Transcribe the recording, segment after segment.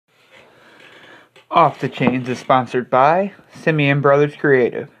Off the Chains is sponsored by Simeon Brothers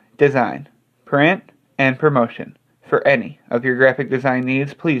Creative, Design, Print, and Promotion. For any of your graphic design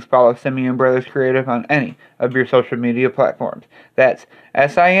needs, please follow Simeon Brothers Creative on any of your social media platforms. That's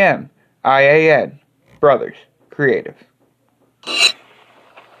SIMIAN Brothers Creative.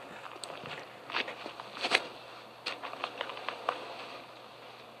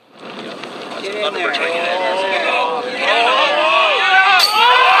 Get in there.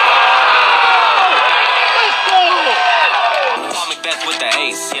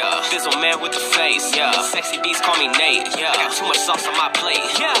 With the face, yeah. Sexy beats call me Nate, yeah. Got too much sauce on my plate,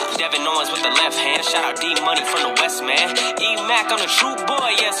 yeah. Devin Owens with the left hand. Shout out D Money from the West, man. E Mac on the true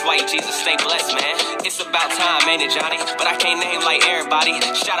boy, yes. White Jesus, stay blessed, man. It's about time, ain't it, Johnny? But I can't name like everybody.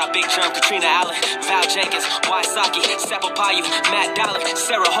 Shout out Big Germ, Katrina Allen, Val Jenkins, Wysocki, Seppa Payu, Matt Dollar,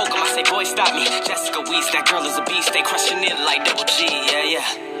 Sarah Holcomb. I say, boy, stop me. Jessica Weiss, that girl is a beast. They crushing it like Double G, yeah, yeah.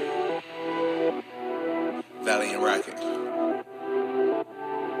 Valiant Rocket.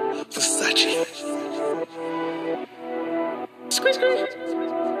 Versace. Squeeze, squeeze.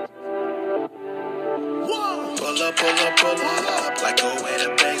 Whoa. Pull up, like a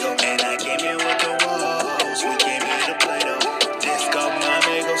Winnebago. And I came here with the walls. We came here to play though. Disc off my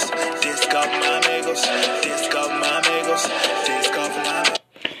amigos. Disc off my amigos. Disc off my amigos. Disc off my amigos.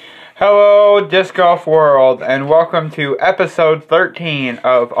 Hello, Disc Golf World, and welcome to episode 13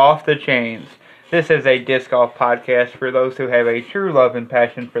 of Off the Chains. This is a disc golf podcast for those who have a true love and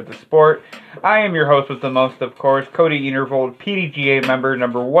passion for the sport. I am your host with the most, of course, Cody Enervold, PDGA member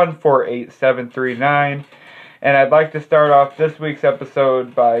number 148739. And I'd like to start off this week's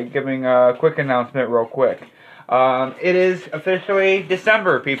episode by giving a quick announcement real quick. It is officially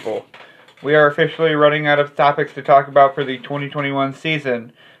December, people. We are officially running out of topics to talk about for the 2021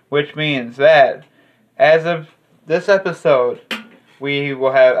 season, which means that as of this episode, we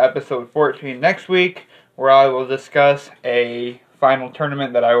will have episode 14 next week, where I will discuss a final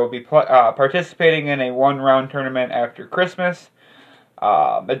tournament that I will be participating in, a one-round tournament after Christmas.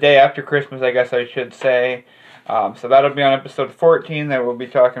 A day after Christmas, I guess I should say. So that'll be on episode 14. That we'll be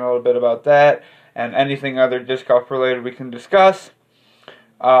talking a little bit about that, and anything other disc golf related we can discuss.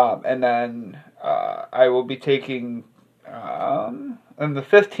 And then I will be taking... on the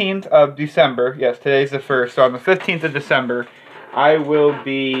 15th of December, yes, today's the 1st, so on the 15th of December, I will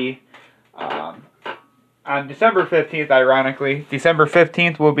be, on December 15th, ironically, December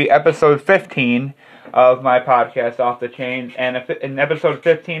 15th will be episode 15 of my podcast, Off the Chains, and in episode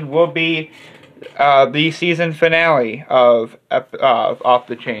 15 will be the season finale of Off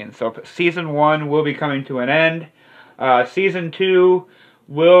the Chains. So season 1 will be coming to an end. Season 2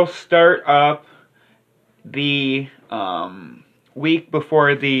 will start up the week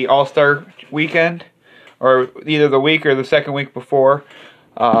before the All-Star weekend, or either the week or the second week before.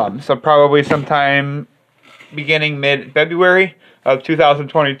 So probably sometime beginning mid-February of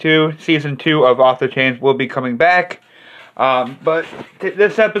 2022, Season 2 of Off the Chains will be coming back. But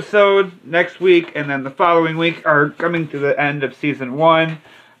this episode, next week, and then the following week are coming to the end of Season 1.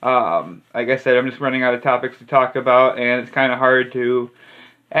 Like I said, I'm just running out of topics to talk about, and it's kind of hard to,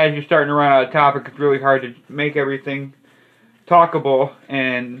 as you're starting to run out of topics, it's really hard to make everything talkable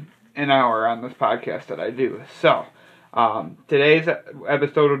in an hour on this podcast that I do. So, today's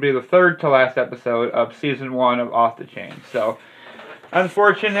episode will be the third to last episode of season 1 of Off the Chains. So,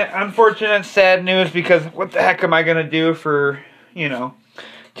 unfortunate, sad news, because what the heck am I going to do for,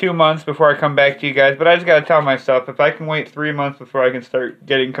 2 months before I come back to you guys? But I just got to tell myself, if I can wait 3 months before I can start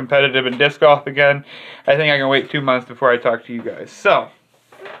getting competitive in disc golf again, I think I can wait 2 months before I talk to you guys. So,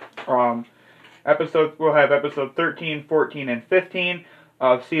 we'll have episode 13, 14, and 15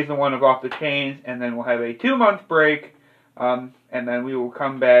 of season 1 of Off the Chains, and then we'll have a 2-month break, and then we will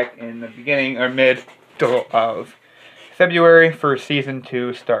come back in the beginning or mid of February for season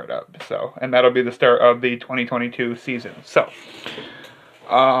 2 startup. So, and that'll be the start of the 2022 season. So,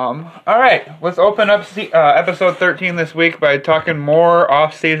 alright, let's open up episode 13 this week by talking more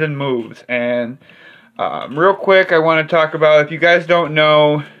off-season moves. And real quick, I want to talk about, if you guys don't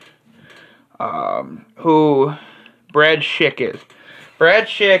know who Brad Schick is. Brad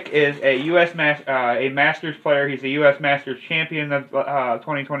Schick is a a Masters player. He's a U.S. Masters champion of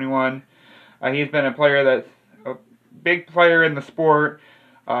 2021. He's been a player that's a big player in the sport.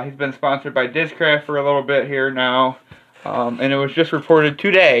 He's been sponsored by Discraft for a little bit here now. And it was just reported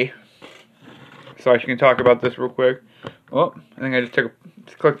today. So I can talk about this real quick. Oh, I think I just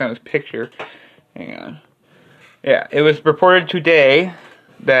clicked on his picture. Hang on. Yeah, it was reported today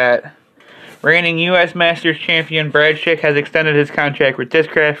that reigning U.S. Masters champion Brad Schick has extended his contract with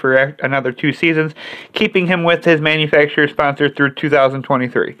Discraft for another 2 seasons, keeping him with his manufacturer sponsor through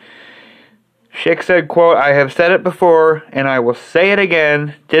 2023. Schick said, quote, "I have said it before, and I will say it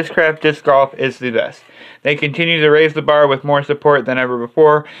again, Discraft Disc Golf is the best. They continue to raise the bar with more support than ever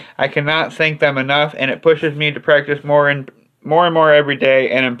before. I cannot thank them enough, and it pushes me to practice more and more every day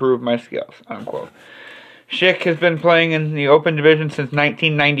and improve my skills," unquote. Schick has been playing in the Open Division since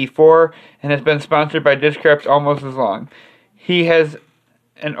 1994 and has been sponsored by Discraft almost as long. He has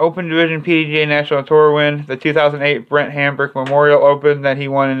an Open Division PDGA National Tour win, the 2008 Brent Hambrick Memorial Open that he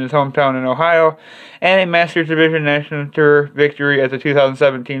won in his hometown in Ohio, and a Masters Division National Tour victory at the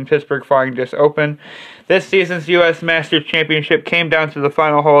 2017 Pittsburgh Flying Disc Open. This season's U.S. Masters Championship came down to the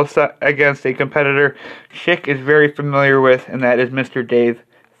final hole against a competitor Schick is very familiar with, and that is Mr. Dave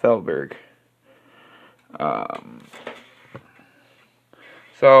Feldberg.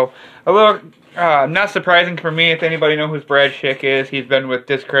 So, a little not surprising for me. If anybody knows who Brad Schick is, he's been with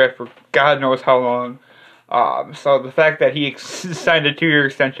Discraft for God knows how long. So the fact that he signed a 2-year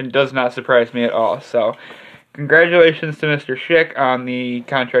extension does not surprise me at all. So, congratulations to Mr. Schick on the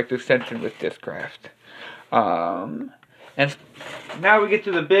contract extension with Discraft. And now we get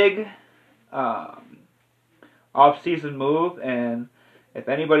to the big off-season move, and if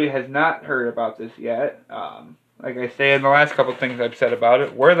anybody has not heard about this yet, like I say in the last couple things I've said about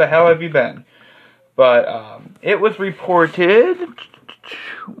it, where the hell have you been? But it was reported,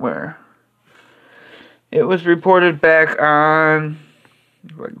 where? It was reported back on,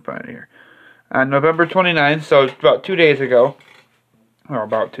 if I can find it here, on November 29th, so about 2 days ago, or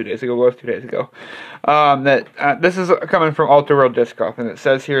about 2 days ago, it was 2 days ago, that this is coming from Ultra World Disc Golf, and it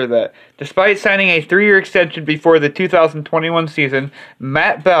says here that despite signing a 3-year extension before the 2021 season,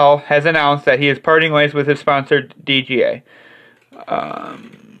 Matt Bell has announced that he is parting ways with his sponsor, DGA.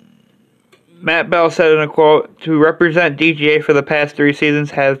 Matt Bell said in a quote, "To represent DGA for the past 3 seasons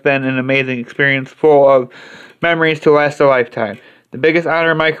has been an amazing experience full of memories to last a lifetime. The biggest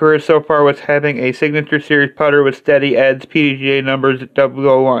honor of my career so far was having a Signature Series putter with Steady Ed's PDGA numbers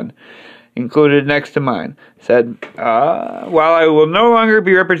 001 included next to mine. Said, while I will no longer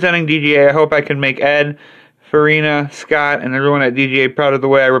be representing DGA, I hope I can make Ed, Farina, Scott, and everyone at DGA proud of the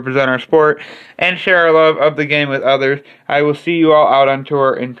way I represent our sport and share our love of the game with others. I will see you all out on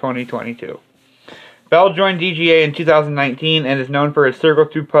tour in 2022. Bell joined DGA in 2019 and is known for his Circle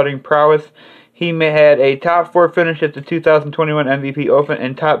 2 putting prowess. He had a top 4 finish at the 2021 MVP Open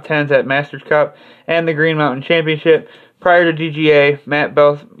and top 10s at Masters Cup and the Green Mountain Championship. Prior to DGA, Matt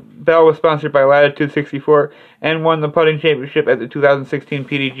Bell was sponsored by Latitude 64 and won the putting championship at the 2016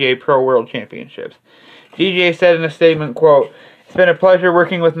 PDGA Pro World Championships. DGA said in a statement, quote, "It's been a pleasure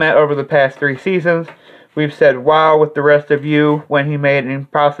working with Matt over the past 3 seasons. We've said wow with the rest of you when he made an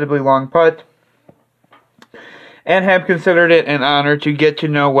impossibly long putt, and have considered it an honor to get to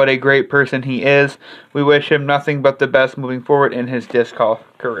know what a great person he is. We wish him nothing but the best moving forward in his disc golf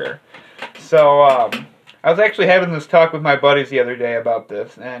career." So, I was actually having this talk with my buddies the other day about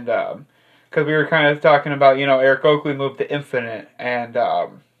this, and, because we were kind of talking about, Eric Oakley moved to Infinite, and,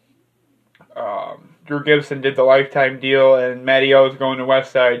 Drew Gibson did the lifetime deal, and Matty O's going to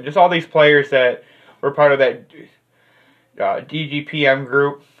Westside. Just all these players that were part of that DGPM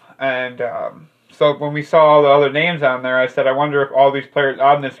group, and, so when we saw all the other names on there, I said, I wonder if all these players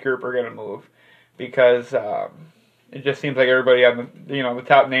on this group are going to move, because it just seems like everybody on the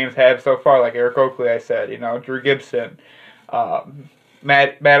top names have so far, like Eric Oakley, I said, Drew Gibson,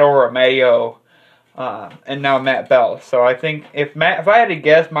 Matt Ora, Matty O, and now Matt Bell. So I think if I had to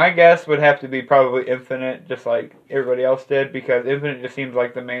guess, my guess would have to be probably Infinite, just like everybody else did, because Infinite just seems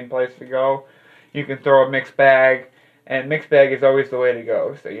like the main place to go. You can throw a mixed bag, and mixed bag is always the way to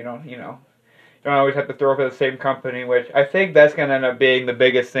go. So you don't always have to throw for the same company, which I think that's going to end up being the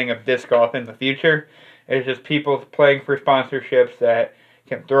biggest thing of disc golf in the future. It's just people playing for sponsorships that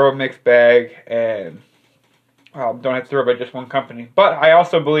can throw a mixed bag and don't have to throw by just one company. But I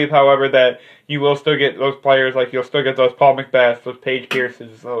also believe, however, that you will still get those players, like you'll still get those Paul McBaths, those Paige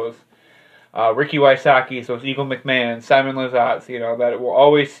Pierces, those Ricky Wysocki's, those Eagle McMahon, Simon Lizottes, that it will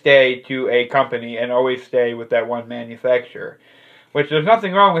always stay to a company and always stay with that one manufacturer. Which there's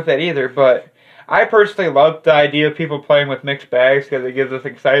nothing wrong with that either, but I personally love the idea of people playing with mixed bags because it gives us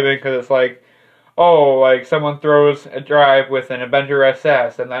excitement, because it's like, someone throws a drive with an Avenger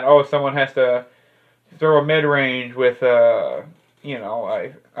SS, and then, someone has to throw a mid-range with a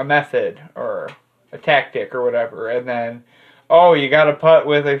method or a tactic or whatever, and then, you got to putt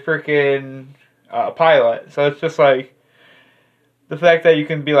with a freaking pilot. So it's just like, the fact that you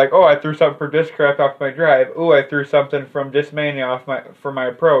can be like, I threw something for Discraft off my drive. I threw something from Discmania for my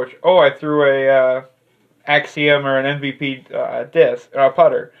approach. I threw a Axiom or an MVP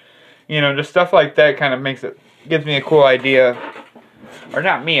putter. Just stuff like that kind of gives me a cool idea or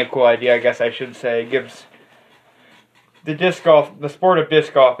not me, a cool idea, I guess I should say. It gives the sport of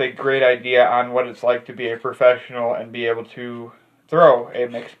disc golf, a great idea on what it's like to be a professional and be able to throw a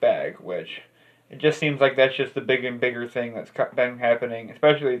mixed bag, which it just seems like that's just the big and bigger thing that's been happening,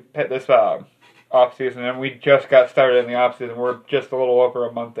 especially this off season. And we just got started in the off season. We're just a little over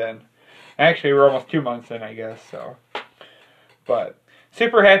a month in. Actually, we're almost 2 months in, I guess. So, but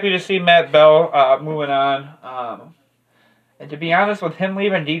super happy to see Matt Bell moving on. And to be honest, with him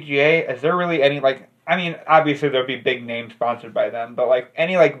leaving DGA, is there really any obviously there'll be big names sponsored by them, but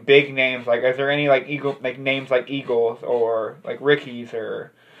any big names, is there any names like Eagles or Rickies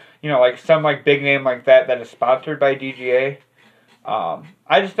or some big name like that is sponsored by DGA?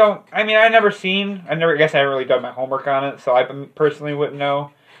 I just don't. I guess I haven't really done my homework on it, so I personally wouldn't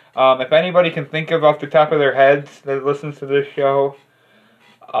know. If anybody can think of off the top of their heads that listens to this show,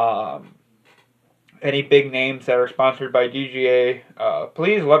 any big names that are sponsored by DGA,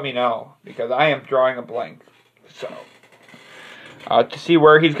 please let me know, because I am drawing a blank. So, to see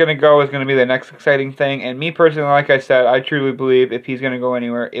where he's going to go is going to be the next exciting thing. And me personally, like I said, I truly believe if he's going to go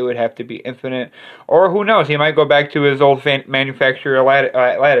anywhere, it would have to be Infinite. Or who knows, he might go back to his old manufacturer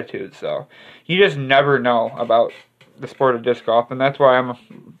Latitude. So, you just never know about the sport of disc golf, and that's why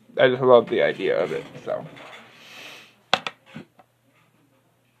I just love the idea of it. So.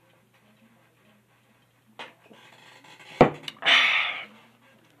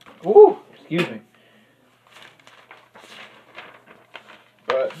 Ooh, excuse me.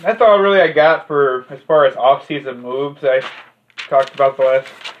 But that's all really I got for as far as off-season moves. I talked about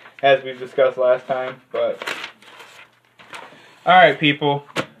as we discussed last time. But all right, people,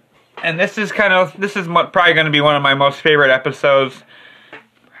 and this is probably going to be one of my most favorite episodes.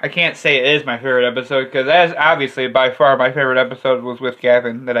 I can't say it is my favorite episode, because as obviously by far my favorite episode was with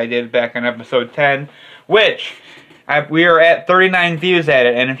Gavin that I did back on episode 10, which we are at 39 views at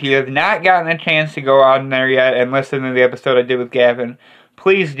it, and if you have not gotten a chance to go on there yet and listen to the episode I did with Gavin,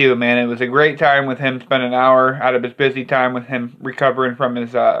 please do, man. It was a great time with him, spent an hour out of his busy time with him recovering from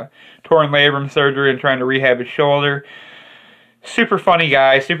his torn labrum surgery and trying to rehab his shoulder. Super funny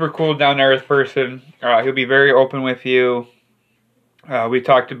guy, super cool, down-to-earth person. He'll be very open with you. We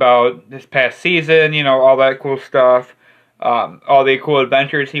talked about this past season, all that cool stuff. All the cool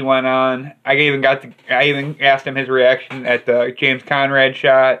adventures he went on. I even asked him his reaction at the James Conrad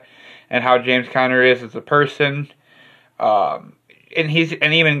shot and how James Conrad is as a person. And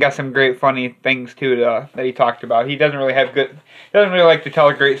even got some great funny things too that he talked about. He doesn't really like to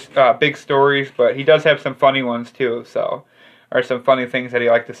tell great big stories, but he does have some funny ones too. So, or some funny things that he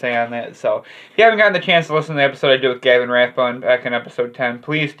liked to say on that. So, if you haven't gotten the chance to listen to the episode I did with Gavin Rathbun back in episode 10,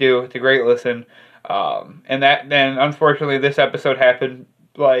 please do. It's a great listen. And then unfortunately this episode happened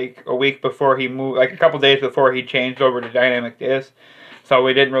a week before he moved, a couple days before he changed over to Dynamic Disc. So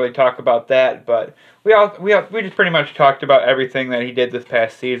we didn't really talk about that, but we just pretty much talked about everything that he did this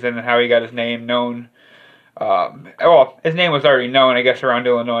past season and how he got his name known. His name was already known, I guess, around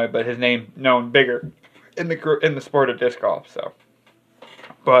Illinois, but his name known bigger in the sport of disc golf. So,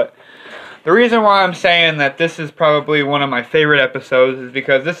 but the reason why I'm saying that this is probably one of my favorite episodes is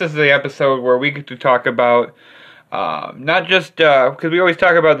because this is the episode where we get to talk about not just because we always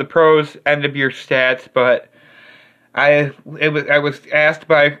talk about the pros end of year stats, but I was asked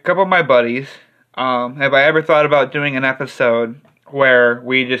by a couple of my buddies, have I ever thought about doing an episode where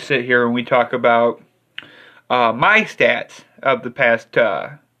we just sit here and we talk about my stats of the past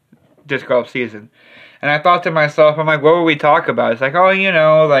disc golf season. And I thought to myself, I'm like, what would we talk about? It's like, how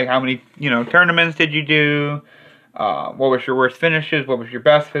many, tournaments did you do? What was your worst finishes? What was your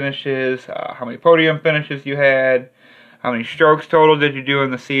best finishes? How many podium finishes you had? How many strokes total did you do in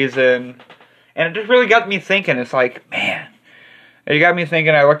the season? And it just really got me thinking. It's like, man, it got me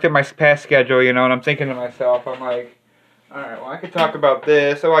thinking. I looked at my past schedule, and I'm thinking to myself, I'm like, all right, well, I could talk about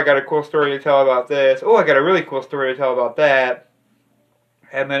this. Oh, I got a cool story to tell about this. Oh, I got a really cool story to tell about that.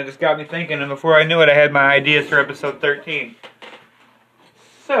 And then it just got me thinking, and before I knew it, I had my ideas for episode 13.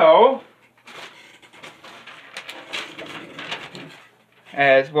 So,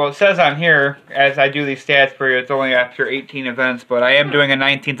 it says on here, as I do these stats for you, it's only after 18 events, but I am doing a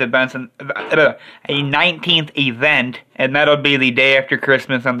 19th event, and that'll be the day after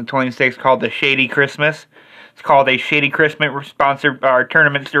Christmas on the 26th, called the Shady Christmas. It's called a Shady Christmas, sponsored,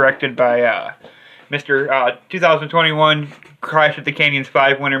 tournaments directed by Mr. 2021 Crash at the Canyons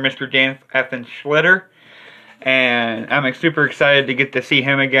 5 winner, Mr. Dan Effin Schlitter. And I'm super excited to get to see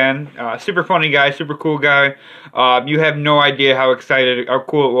him again. Super funny guy, super cool guy. You have no idea how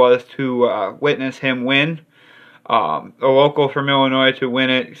cool it was to witness him win. A local from Illinois to win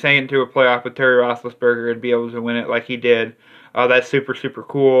it, second to a playoff with Terry Roethlisberger, and be able to win it like he did. That's super, super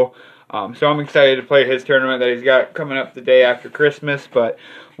cool. So I'm excited to play his tournament that he's got coming up the day after Christmas, but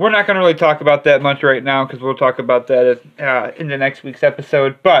we're not going to really talk about that much right now because we'll talk about that in the next week's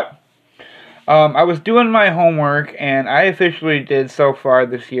episode. But I was doing my homework, and I officially did so far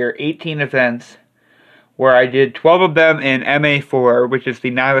this year 18 events, where I did 12 of them in MA4, which is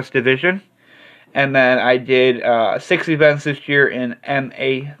the novice division, and then I did 6 events this year in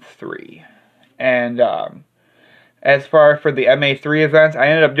MA3. And as far for the MA3 events, I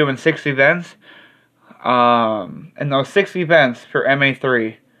ended up doing 6 events. And those 6 events for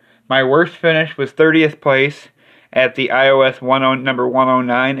MA3, my worst finish was 30th place at the iOS number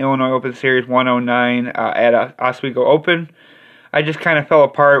 109, Illinois Open Series 109 at Oswego Open. I just kind of fell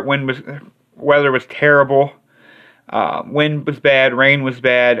apart. Weather was terrible. Wind was bad. Rain was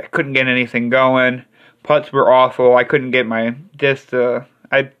bad. I couldn't get anything going. Putts were awful. I couldn't get my disc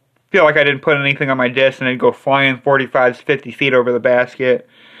I feel like I didn't put anything on my disc and it'd go flying 45, 50 feet over the basket.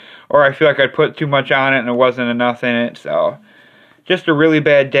 Or I feel like I'd put too much on it and there wasn't enough in it. So, just a really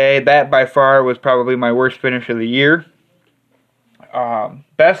bad day. That by far was probably my worst finish of the year.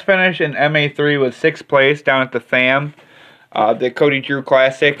 Best finish in MA3 was 6th place down at the FAM, the Cody Drew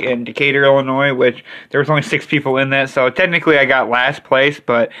Classic in Decatur, Illinois, which there was only 6 people in that, so technically I got last place,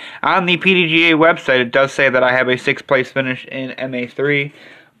 but on the PDGA website it does say that I have a 6th place finish in MA3.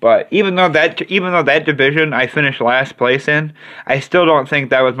 But even though that division I finished last place in, I still don't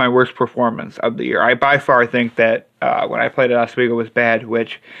think that was my worst performance of the year. I by far think that when I played at Oswego was bad,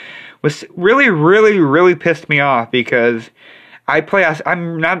 which was really, really, really pissed me off because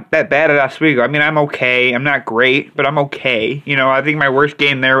I'm not that bad at Oswego. I mean, I'm okay. I'm not great, but I'm okay. You know, I think my worst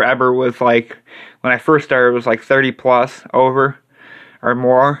game there ever was like when I first started was like 30 plus over or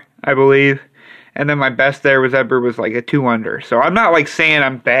more, I believe. And then my best there was like a 2 under. So I'm not like saying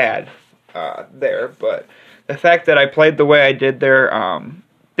I'm bad there, but the fact that I played the way I did there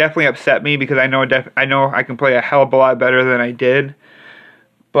definitely upset me because I know I can play a hell of a lot better than I did.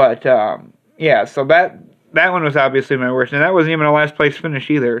 But yeah, so that one was obviously my worst, and that wasn't even a last place finish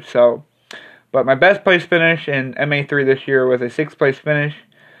either. So, but my best place finish in MA3 this year was a 6th place finish.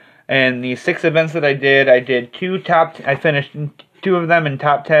 And the 6 events that I did I finished 2 of them in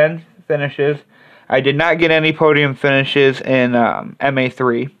top 10 finishes. I did not get any podium finishes in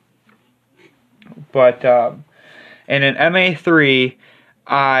MA3. But, and in MA3,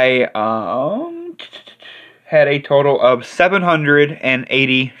 I had a total of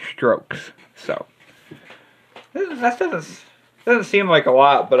 780 strokes. So, that doesn't seem like a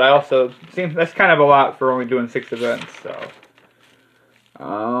lot, but that's kind of a lot for only doing 6 events, so.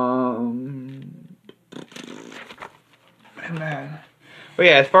 And then, but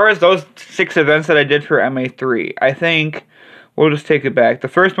yeah, as far as those 6 events that I did for MA3, I think we'll just take it back. The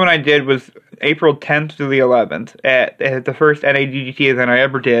first one I did was April 10th to the 11th at the first NADGT event I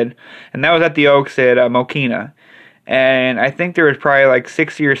ever did, and that was at the Oaks at Mokina. And I think there was probably like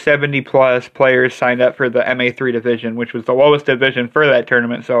 60 or 70 plus players signed up for the MA3 division, which was the lowest division for that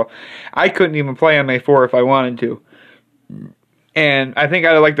tournament, so I couldn't even play MA4 if I wanted to. And I think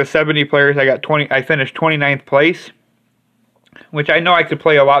out of like the 70 players, I finished 29th place, which I know I could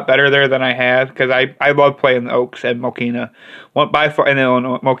play a lot better there than I have, because I love playing the Oaks at Mokina. By far, in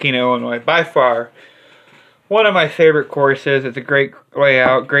Mokina, Illinois. By far, one of my favorite courses. It's a great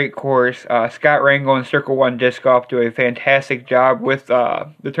layout, great course. Scott Rangel and Circle One Disc Golf do a fantastic job with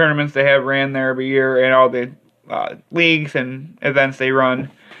the tournaments they have ran there every year, and all the leagues and events they run,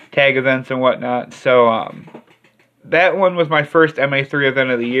 tag events and whatnot. So that one was my first MA3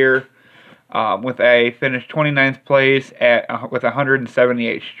 event of the year. I finished 29th place with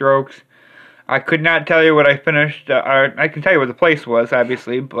 178 strokes. I could not tell you what I finished. I can tell you what the place was,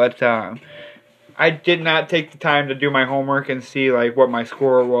 obviously, but I did not take the time to do my homework and see like what my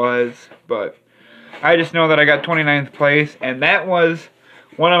score was. But I just know that I got 29th place, and that was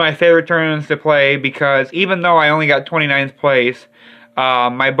one of my favorite tournaments to play because even though I only got 29th place,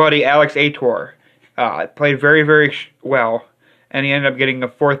 my buddy Alex Ator played very, very well. And he ended up getting a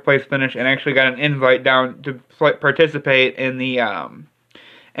 4th place finish and actually got an invite down to participate in the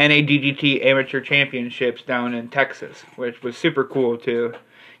NADGT Amateur Championships down in Texas, which was super cool too.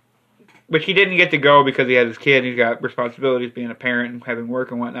 Which he didn't get to go because he had his kid. He's got responsibilities being a parent and having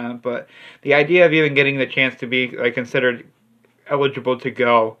work and whatnot. But the idea of even getting the chance to be considered eligible to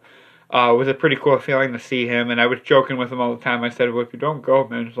go was a pretty cool feeling to see him. And I was joking with him all the time. I said, well, if you don't go,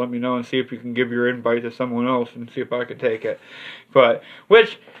 man, just let me know and see if you can give your invite to someone else and see if I can take it.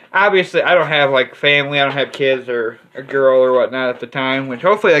 Which, obviously, I don't have, family. I don't have kids or a girl or whatnot at the time, which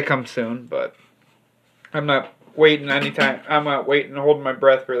hopefully that comes soon. But I'm not waiting anytime. I'm not waiting, holding my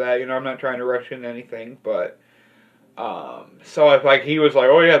breath for that. I'm not trying to rush into anything. But, So if like he was like,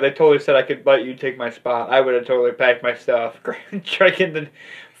 oh yeah, they totally said I could let you take my spot, I would have totally packed my stuff, try to get the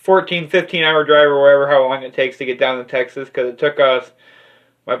 14, 15-hour drive or whatever, how long it takes to get down to Texas, because it took us,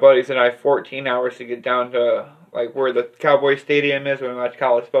 my buddies and I, 14 hours to get down to like where the Cowboy Stadium is when we watch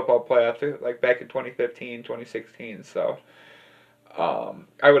college football playoffs, like back in 2015, 2016. So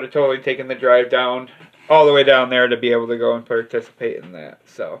I would have totally taken the drive down, all the way down there to be able to go and participate in that.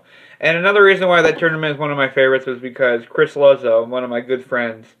 So, and another reason why that tournament is one of my favorites was because Chris Luzzo, one of my good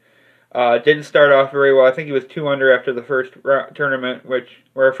friends, didn't start off very well. I think he was 2 under after the first tournament,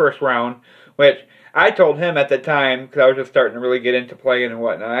 first round, which I told him at the time, because I was just starting to really get into playing and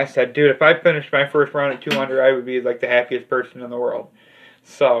whatnot. I said, dude, if I finished my first round at 2 under, I would be like the happiest person in the world.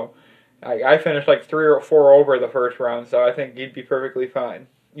 So I finished like 3 or 4 over the first round, so I think he'd be perfectly fine,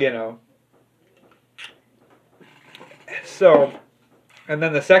 you know. So, and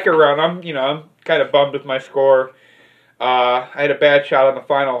then the second round, I'm kind of bummed with my score. I had a bad shot on the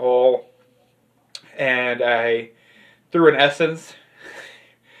final hole, and I threw an Essence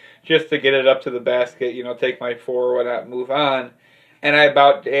just to get it up to the basket, take my 4 or whatnot, move on. And I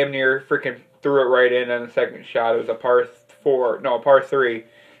about damn near freaking threw it right in on the second shot. It was a par 3.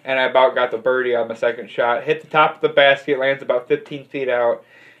 And I about got the birdie on the second shot. Hit the top of the basket, lands about 15 feet out.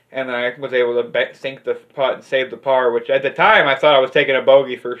 And then I was able to sink the putt and save the par, which at the time I thought I was taking a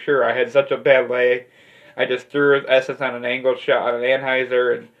bogey for sure. I had such a bad lay. I just threw an Essence on an angled shot on an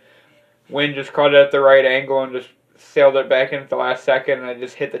Anheuser, and wind just caught it at the right angle and just sailed it back in at the last second, and I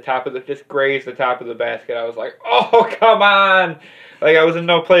just hit just grazed the top of the basket. I was like, oh, come on! Like, I was in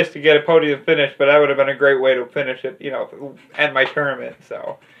no place to get a podium finish, but that would have been a great way to finish it, end my tournament,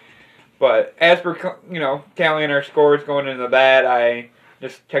 so. But as for, tallying our scores going into that, I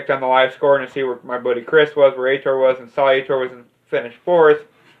just checked on the live scoring to see where my buddy Chris was, where Ator was, and saw Ator was in finished 4th.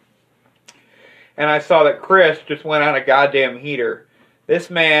 And I saw that Chris just went on a goddamn heater. This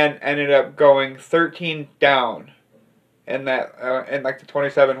man ended up going 13 down in that in like the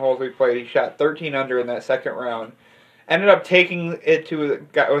 27 holes we played. He shot 13 under in that second round. Ended up taking it to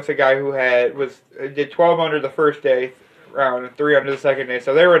with a guy who did 12 under the first day round and 3 under the second day.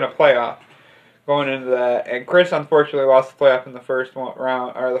 So they were in a playoff going into that. And Chris unfortunately lost the playoff in the first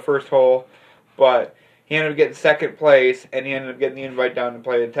round or the first hole, but he ended up getting second place, and he ended up getting the invite down to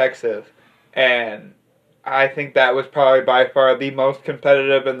play in Texas. And I think that was probably by far the most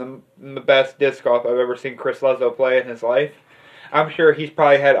competitive and the best disc golf I've ever seen Chris Luzzo play in his life. I'm sure he's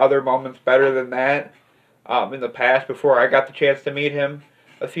probably had other moments better than that in the past before I got the chance to meet him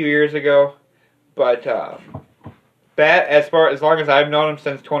a few years ago. But that, as long as I've known him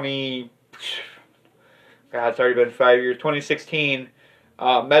since it's already been 5 years, 2016,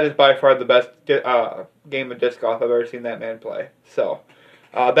 that is by far the best game of disc golf I've ever seen that man play. So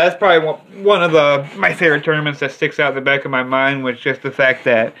that's probably one of my favorite tournaments that sticks out in the back of my mind, was just the fact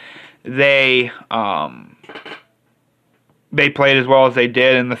that they played as well as they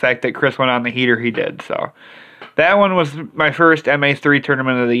did, and the fact that Chris went on the heater he did. So that one was my first MA3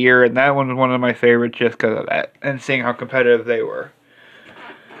 tournament of the year, and that one was one of my favorites just because of that, and seeing how competitive they were.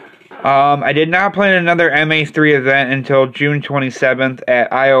 I did not play in another MA3 event until June 27th at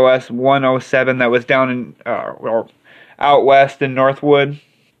iOS 107 that was down in out west in Northwood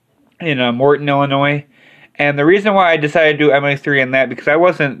in Morton, Illinois. And the reason why I decided to do MA3 in that, because I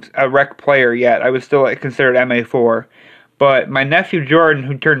wasn't a rec player yet. I was still considered MA4. But my nephew Jordan,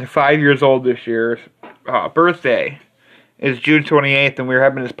 who turned 5 years old this year, birthday is June 28th, and we were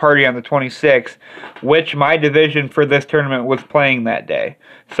having this party on the 26th, which my division for this tournament was playing that day.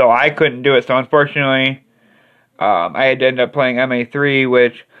 So I couldn't do it. So unfortunately, I had to end up playing MA3,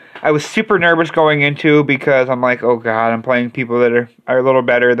 which I was super nervous going into, because I'm like, oh god, I'm playing people that are a little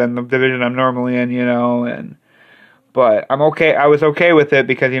better than the division I'm normally in, but I'm okay. I was okay with it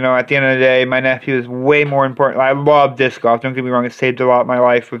because, at the end of the day, my nephew is way more important. I love disc golf. Don't get me wrong; it saved a lot of my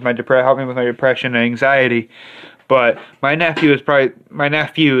life with helped me with my depression and anxiety. But my nephews, I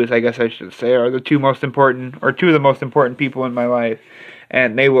guess I should say, are two of the most important people in my life,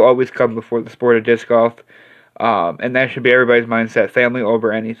 and they will always come before the sport of disc golf. And that should be everybody's mindset: family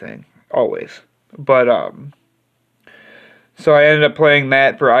over anything, always. But so I ended up playing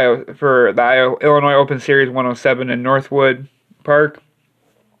that for the Illinois Open Series 107 in Northwood Park.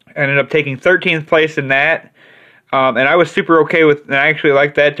 I ended up taking 13th place in that, and I was super okay with. And I actually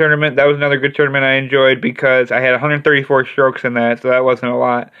liked that tournament. That was another good tournament I enjoyed because I had 134 strokes in that, so that wasn't a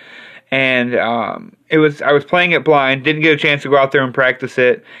lot. And I was playing it blind, didn't get a chance to go out there and practice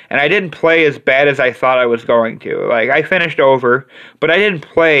it, and I didn't play as bad as I thought I was going to. Like, I finished over, but I didn't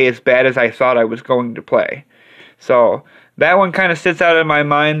play as bad as I thought I was going to play. So that one kind of sits out in my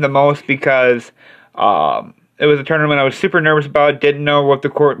mind the most because It was a tournament I was super nervous about. Didn't know what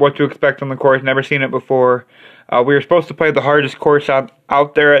to expect on the course. Never seen it before. We were supposed to play the hardest course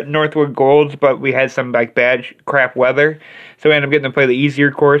out there at Northwood Golds, but we had some like bad crap weather, so we ended up getting to play the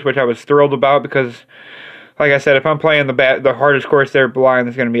easier course, which I was thrilled about because, like I said, if I'm playing the hardest course there blind,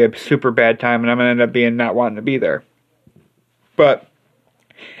 it's going to be a super bad time, and I'm going to end up not wanting to be there. But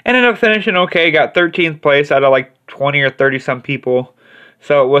ended up finishing okay. Got 13th place out of like 20 or 30 some people,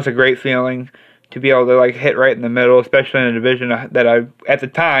 so it was a great feeling to be able to like hit right in the middle, especially in a division that I at the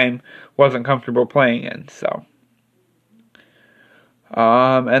time wasn't comfortable playing in. So.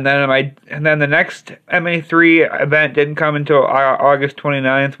 And then the next MA3 event didn't come until August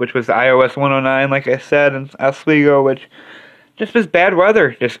 29th, which was the iOS 109, like I said, in Oswego, which just was bad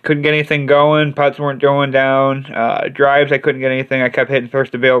weather. Just couldn't get anything going. Putts weren't going down. Drives, I couldn't get anything. I kept hitting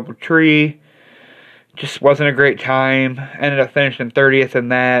first available tree. Just wasn't a great time. Ended up finishing 30th in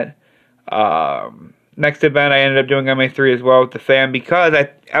that. Next event, I ended up doing MA3 as well with the fam because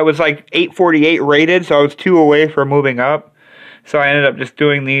I was like 848 rated, so I was 2 away from moving up. So I ended up just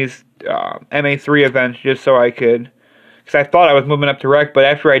doing these MA3 events just so I could, because I thought I was moving up to rec, but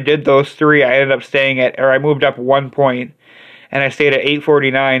after I did those 3, I ended up I moved up 1 point, and I stayed at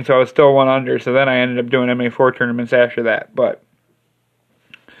 849, so I was still 1 under, so then I ended up doing MA4 tournaments after that. But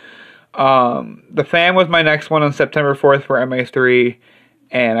the FAM was my next one on September 4th for MA3,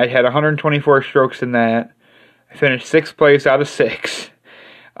 and I had 124 strokes in that. I finished 6th place out of 6.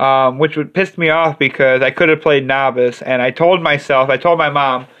 Which would piss me off because I could have played novice, and I told my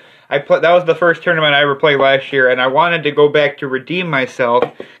mom, that was the first tournament I ever played last year, and I wanted to go back to redeem myself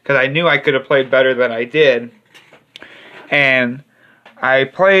because I knew I could have played better than I did. And I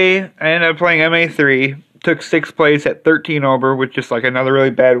ended up playing MA3, took 6th place at 13 over, with just like another really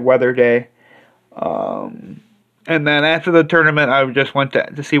bad weather day. And then after the tournament, I just went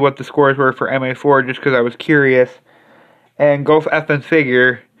to see what the scores were for MA4 just because I was curious. And go effing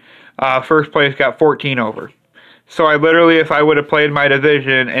figure, first place got 14 over. So I literally, if I would have played my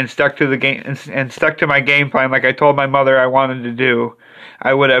division and stuck to the game and stuck to my game plan like I told my mother I wanted to do,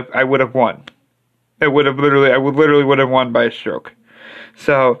 I would have won. I would have won by a stroke.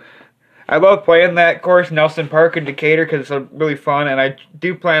 So I love playing that course, Nelson Park in Decatur, because it's really fun, and I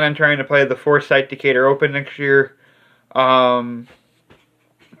do plan on trying to play the Forsyth Decatur Open next year. But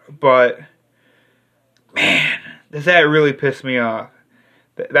man, does that really piss me off?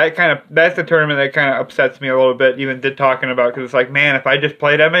 That's the tournament that kind of upsets me a little bit, even talking about, because it's like, man, if I just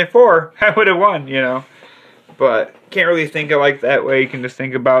played MA4, I would have won, you know. But can't really think of like that way. You can just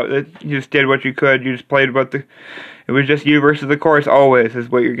think about it. You just did what you could. You just played it was just you versus the course always is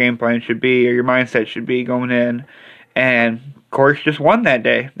what your game plan should be, or your mindset should be going in. And course just won that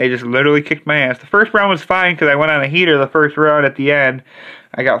day. They just literally kicked my ass. The first round was fine because I went on a heater the first round at the end.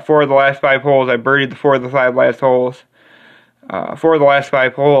 I got 4 of the last 5 holes. I birdied the 4 of the 5 last holes. 4 of the last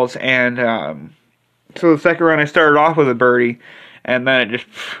 5 holes. And so the second round I started off with a birdie. And then it just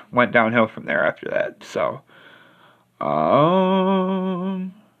went downhill from there after that. So,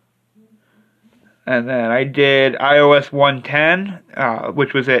 and then I did iOS 110,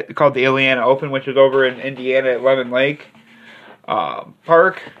 which was called the Indiana Open, which was over in Indiana at Lemon Lake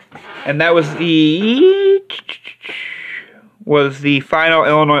Park. And that was the final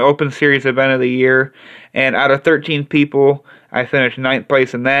Illinois Open Series event of the year, and out of 13 people, I finished 9th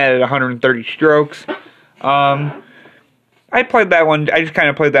place in that at 130 strokes. I played that one. I just kind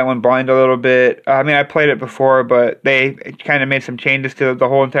of played that one blind a little bit. I mean, I played it before, but they kind of made some changes to the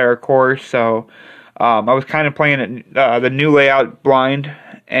whole entire course, so I was kind of playing it the new layout blind,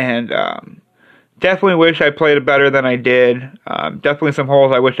 and definitely wish I played it better than I did. Definitely some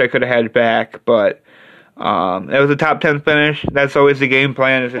holes I wish I could have had back, but it was a top 10 finish. That's always the game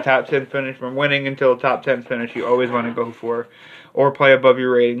plan, is a top 10 finish. From winning until a top 10 finish, you always want to go for, or play above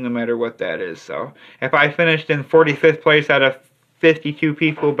your rating, no matter what that is. So if I finished in 45th place out of 52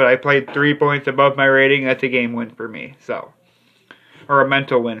 people, but I played 3 points above my rating, that's a game win for me. So, or a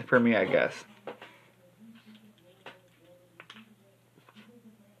mental win for me, I guess.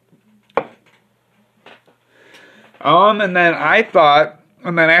 And then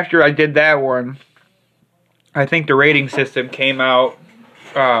after I did that one, I think the rating system came out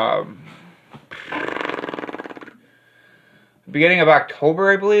beginning of October,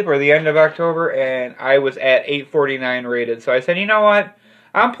 I believe, or the end of October, and I was at 849 rated. So I said, you know what?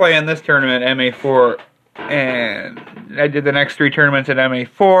 I'm playing this tournament at MA4, and I did the next 3 tournaments at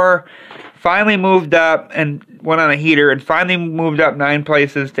MA4, finally moved up and went on a heater, and finally moved up 9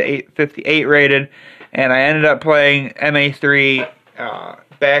 places to 858 rated, and I ended up playing MA3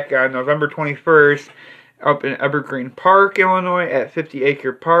 back on November 21st up in Evergreen Park, Illinois, at 50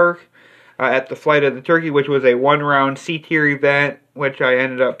 Acre Park. at the Flight of the Turkey, which was a one-round C-tier event, which I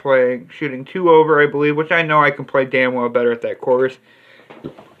ended up shooting 2 over, I believe, which I know I can play damn well better at that course.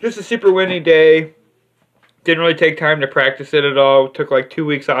 Just a super windy day. Didn't really take time to practice it at all. Took like 2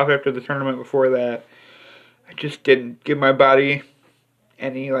 weeks off after the tournament before that. I just didn't give my body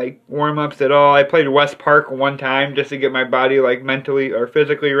any like warm-ups at all. I played West Park one time just to get my body like mentally or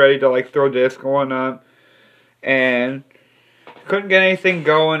physically ready to like throw disc going up. And couldn't get anything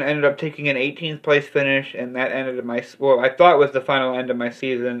going. Ended up taking an 18th place finish, and that ended my, well, I thought was the final end of my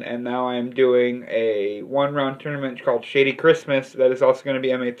season. And now I am doing a one-round tournament called Shady Christmas that is also going to be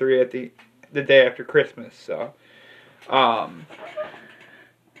MA3 at the day after Christmas. So, I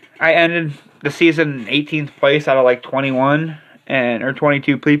ended the season in 18th place out of like 21 or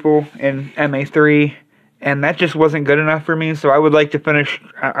 22 people in MA3. And that just wasn't good enough for me. So I would like to finish.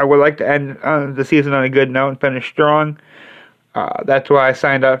 I would like to end the season on a good note and finish strong. That's why I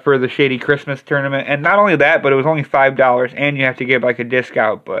signed up for the Shady Christmas tournament. And not only that, but it was only $5, and you have to give like a disc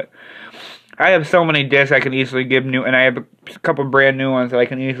out. But I have so many discs I can easily give new, and I have a couple brand new ones that I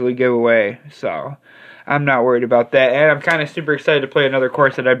can easily give away. So I'm not worried about that. And I'm kind of super excited to play another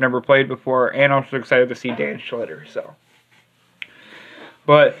course that I've never played before, and also excited to see Dan Schlitter. So,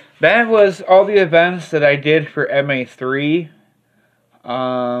 but that was all the events that I did for MA3.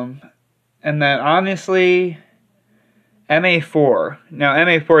 And then honestly, MA4. Now,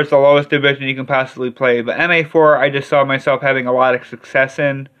 MA4 is the lowest division you can possibly play, but MA4 I just saw myself having a lot of success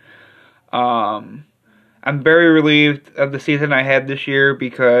in. I'm very relieved of the season I had this year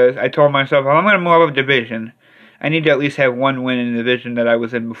because I told myself, if I'm going to move up a division, I need to at least have one win in the division that I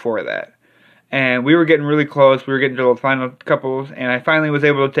was in before that. And we were getting really close. We were getting to the final couples, and I finally was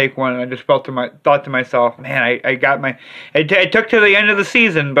able to take one. And I just thought to myself, man, I got my. It took to the end of the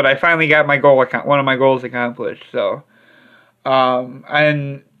season, but I finally got my one of my goals accomplished. So,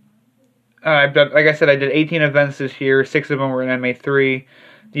 and I've done, like I said, I did 18 events this year. 6 of them were in MA3.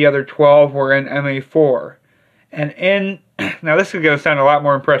 The other 12 were in MA4. And now this is going to sound a lot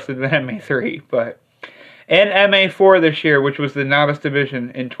more impressive than MA3, but in MA4 this year, which was the novice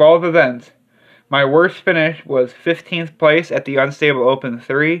division, in 12 events, my worst finish was 15th place at the Unstable Open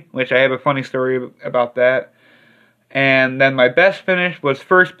 3, which I have a funny story about that. And then my best finish was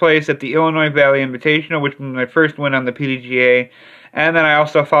first place at the Illinois Valley Invitational, which was my first win on the PDGA. And then I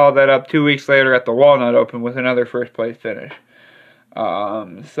also followed that up 2 weeks later at the Walnut Open with another first place finish.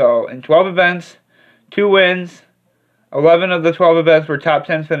 So in 12 events, 2 wins, 11 of the 12 events were top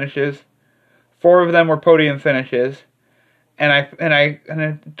 10 finishes, 4 of them were podium finishes, and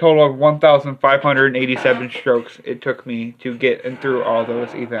a total of 1,587 strokes it took me to get through all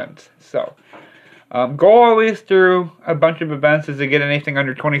those events. So, goal always through a bunch of events is to get anything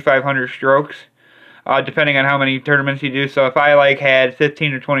under 2,500 strokes, depending on how many tournaments you do. So if I had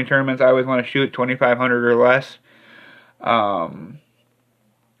 15 or 20 tournaments, I always want to shoot 2,500 or less.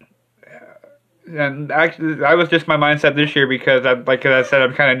 And actually, that was just my mindset this year because, like I said,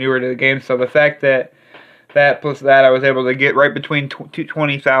 I'm kind of newer to the game. So the fact that plus that, I was able to get right between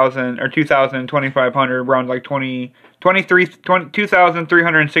 20,000 or 2,000 and 2,500, around like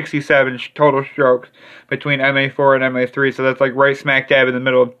 2,367 total strokes between MA4 and MA3. So that's like right smack dab in the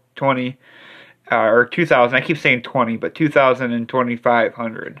middle of 20 or 2,000. I keep saying 20, but 2,000 and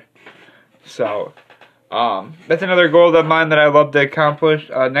 2,500. So. That's another goal of mine that I love to accomplish.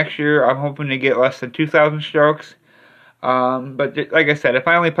 Next year, I'm hoping to get less than 2,000 strokes. But like I said, if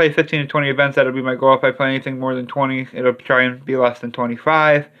I only play 15 to 20 events, that'll be my goal. If I play anything more than 20, it'll try and be less than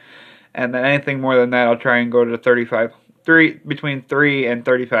 25. And then anything more than that, I'll try and go to between 3 and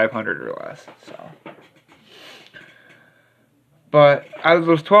 3,500 or less. So. But out of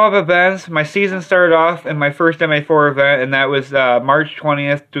those 12 events, my season started off in my first MA4 event, and that was March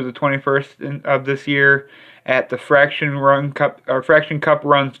 20th to the 21st of this year at the Fraction Cup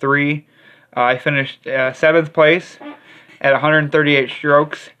Run 3. I finished 7th place at 138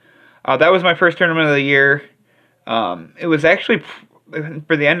 strokes. That was my first tournament of the year. It was actually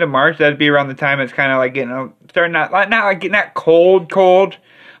for the end of March. That'd be around the time it's kind of like starting not cold.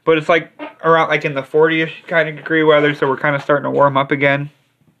 But it's like around like in the 40-ish kind of degree weather, so we're kind of starting to warm up again.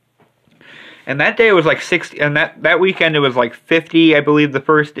 And that day it was like 60, and that weekend it was like 50, I believe, the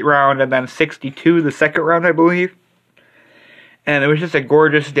first round, and then 62 the second round, I believe. And it was just a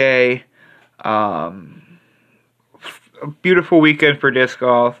gorgeous day. A beautiful weekend for disc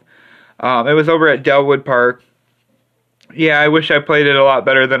golf. It was over at Delwood Park. Yeah, I wish I played it a lot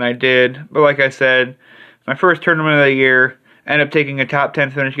better than I did. But like I said, my first tournament of the year. Ended up taking a top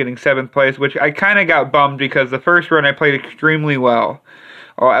 10 finish, getting 7th place, which I kind of got bummed because the first run I played extremely well,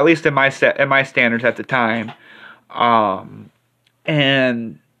 or at least in my standards at the time. And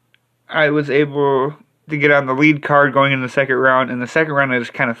I was able to get on the lead card going in the second round. In the second round, I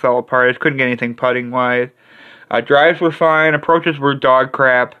just kind of fell apart. I just couldn't get anything putting wise. Drives were fine. Approaches were dog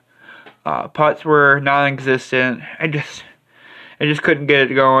crap. Putts were non-existent. I just couldn't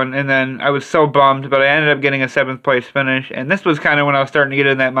get it going. And then I was so bummed, but I ended up getting a 7th place finish. And this was kind of when I was starting to get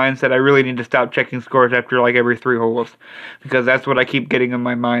in that mindset. I really need to stop checking scores after like every 3 holes, because that's what I keep getting in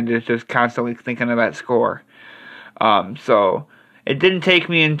my mind, is just constantly thinking of that score. So it didn't take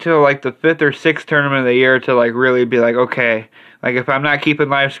me until like the 5th or 6th tournament of the year to like really be like, okay, like if I'm not keeping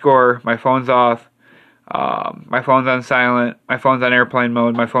live score, my phone's off. My phone's on silent, my phone's on airplane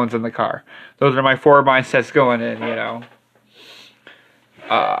mode, my phone's in the car. Those are my 4 mindsets going in, you know.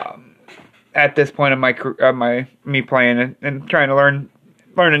 At this point of me playing and trying to learn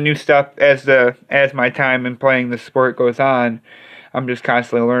a new stuff as my time in playing the sport goes on. I'm just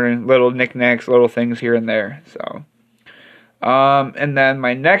constantly learning little knickknacks, little things here and there. So, and then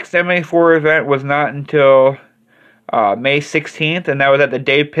my next MA4 event was not until May 16th, and that was at the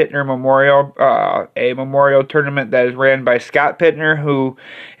Dave Pittner Memorial, a memorial tournament that is ran by Scott Pittner, who,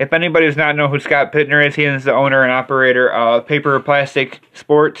 if anybody does not know who Scott Pittner is, he is the owner and operator of Paper or Plastic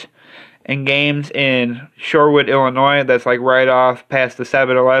Sports and Games in Shorewood, Illinois. That's like right off past the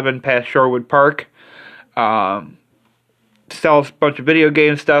 7-Eleven, past Shorewood Park. Sells a bunch of video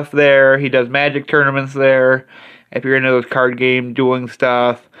game stuff there. He does Magic tournaments there. If you're into those card game dueling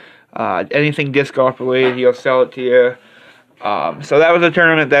stuff, anything disc golf related, he'll sell it to you. So that was a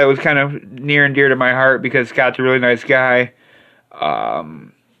tournament that was kind of near and dear to my heart because Scott's a really nice guy. Scott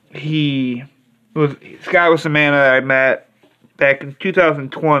was the man that I met back in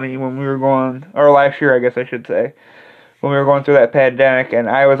 2020 when we were going, or last year I guess I should say, when we were going through that pandemic, and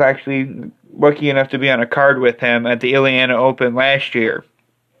I was actually lucky enough to be on a card with him at the Ileana Open last year,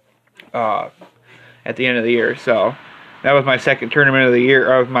 at the end of the year. So that was my second tournament of the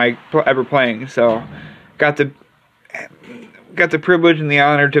year of my ever playing. So got the privilege and the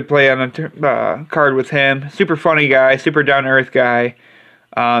honor to play on a card with him. Super funny guy, super down to earth guy.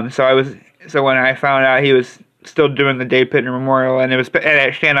 So when I found out he was still doing the Dave Pittner Memorial, and it was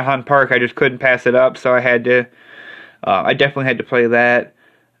at Shanahan Park, I just couldn't pass it up. So I definitely had to play that.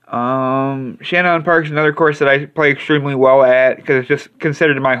 Shanahan Park is another course that I play extremely well at because it's just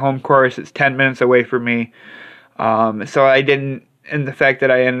considered my home course. It's 10 minutes away from me. So I didn't, and the fact that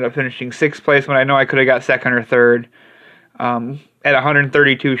I ended up finishing 6th place when I know I could have got 2nd or 3rd, at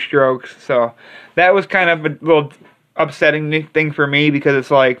 132 strokes. So that was kind of a little upsetting thing for me because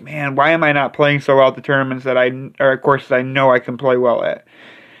it's like, man, why am I not playing so well at the tournaments or courses I know I can play well at?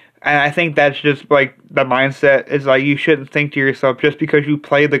 And I think that's just like the mindset is like you shouldn't think to yourself just because you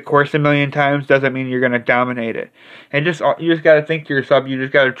play the course a million times doesn't mean you're going to dominate it. And you just got to think to yourself, you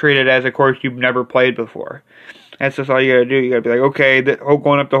just got to treat it as a course you've never played before. That's just all you got to do. You got to be like, okay,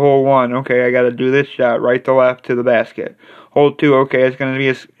 going up to hole 1, okay, I got to do this shot right to left to the basket. Hole 2, okay, it's going to be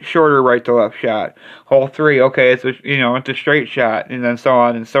a shorter right to left shot. Hole 3, okay, it's a straight shot, and then so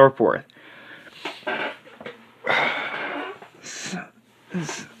on and so forth.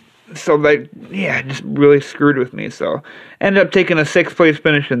 So that, yeah, just really screwed with me. So ended up taking a 6th place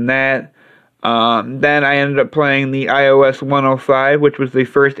finish in that. Then I ended up playing the iOS 105, which was the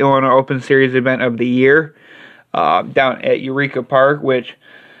first Illinois Open Series event of the year, down at Eureka Park, which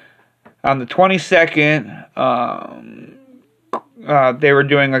on the 22nd, they were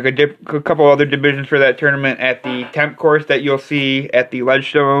doing like a couple other divisions for that tournament at the temp course that you'll see at the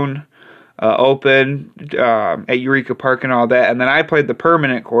Ledgestone Open at Eureka Park and all that. And then I played the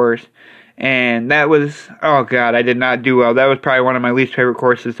permanent course, and that was, oh god, I did not do well. That was probably one of my least favorite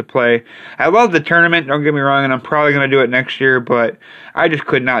courses to play. I love the tournament, don't get me wrong, and I'm probably going to do it next year, but I just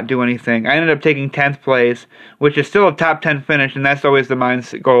could not do anything. I ended up taking 10th place, which is still a top 10 finish, and that's always the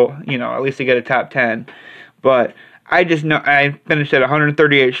mindset goal, at least to get a top 10. But I just know I finished at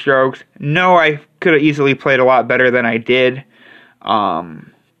 138 strokes. No, I could have easily played a lot better than I did.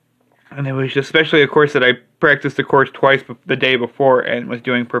 And it was just, especially a course that I practiced the course twice the day before and was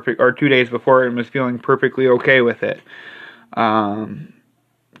doing perfect, or 2 days before, and was feeling perfectly okay with it.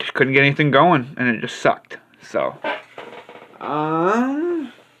 Just couldn't get anything going, and it just sucked. So,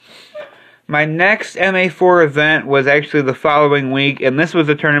 my next MA4 event was actually the following week, and this was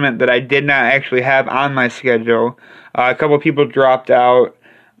a tournament that I did not actually have on my schedule. A couple of people dropped out.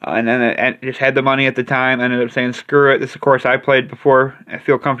 And then I just had the money at the time. Ended up saying, screw it. This is a course I played before. I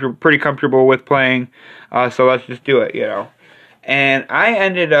feel pretty comfortable with playing. So let's just do it, And I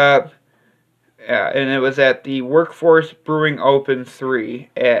ended up, and it was at the Workforce Brewing Open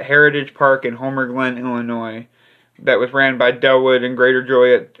 3 at Heritage Park in Homer Glen, Illinois. That was ran by Delwood and Greater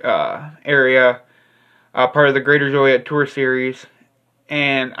Joliet area. Part of the Greater Joliet Tour Series.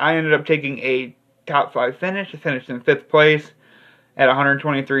 and I ended up taking a top 5 finish. I finished in 5th place at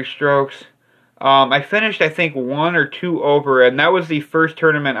 123 strokes. I finished, I think, 1 or 2 over, and that was the first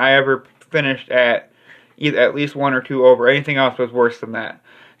tournament I ever finished at least 1 or 2 over. Anything else was worse than that.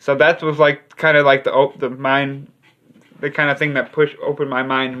 So that was like kind of like the kind of thing that opened my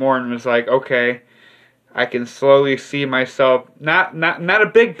mind more and was like, okay, I can slowly see myself, not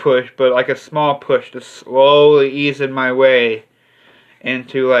a big push, but like a small push to slowly ease in my way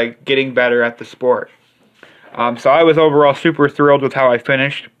into like getting better at the sport. So I was overall super thrilled with how I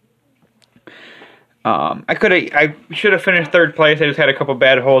finished. I should have finished 3rd place. I just had a couple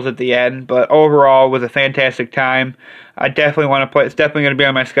bad holes at the end, but overall it was a fantastic time. I definitely want to play. It's definitely going to be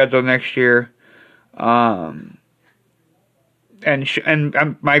on my schedule next year. And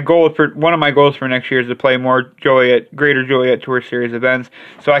my goal one of my goals for next year is to play more Greater Joliet Tour Series events,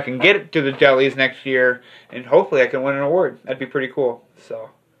 so I can get to the Jellies next year, and hopefully I can win an award. That'd be pretty cool. So.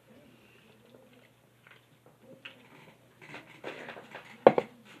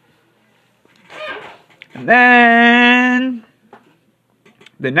 And then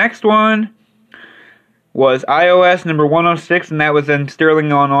the next one was iOS number 106, and that was in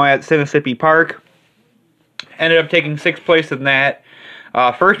Sterling, Illinois at Sinisippi Park. Ended up taking 6th place in that.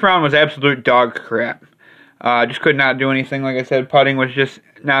 First round was absolute dog crap. Just could not do anything. Like I said, putting was just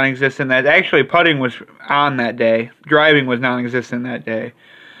non-existent. Actually, putting was on that day. Driving was non-existent that day.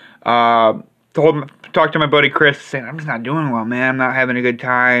 Talked to my buddy Chris, saying, I'm just not doing well, man. I'm not having a good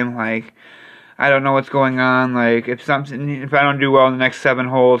time. Like, I don't know what's going on. Like, if I don't do well in the next 7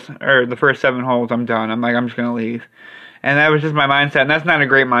 holes, or the first 7 holes, I'm done. I'm just going to leave. And that was just my mindset, and that's not a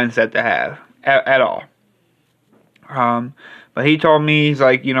great mindset to have at all. But he told me, he's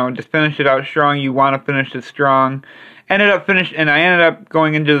like, just finish it out strong. You want to finish it strong. I ended up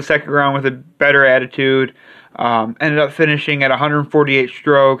going into the second round with a better attitude. Ended up finishing at 148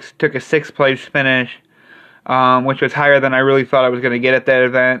 strokes. Took a 6th place finish, which was higher than I really thought I was going to get at that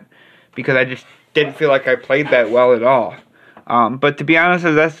event, because I just didn't feel like I played that well at all. But to be honest,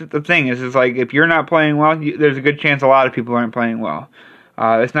 that's the thing, is like, if you're not playing well, there's a good chance a lot of people aren't playing well.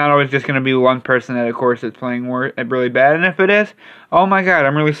 It's not always just going to be one person at a course that's playing really bad, and if it is, oh my god,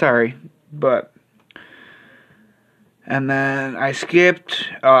 I'm really sorry. And then I skipped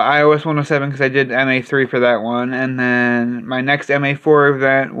iOS 107 because I did MA3 for that one, and then my next MA4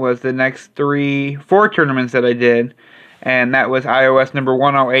 event was the next 4 tournaments that I did, and that was iOS number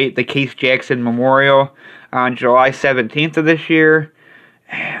 108, the Case Jackson Memorial, on July 17th of this year.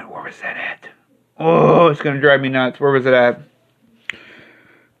 And where was that at? Oh, it's going to drive me nuts. Where was it at?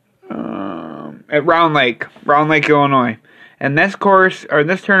 At Round Lake, Illinois. And this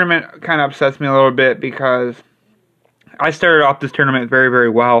tournament kind of upsets me a little bit, because I started off this tournament very, very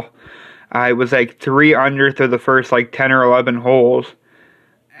well. I was like 3 under through the first 10 or 11 holes,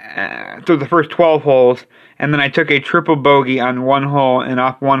 through the first 12 holes, and then I took a triple bogey on 1 hole, and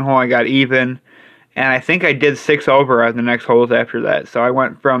off 1 hole I got even, and I think I did 6 over on the next holes after that. So I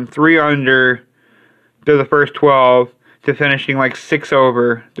went from 3 under through the first 12 to finishing 6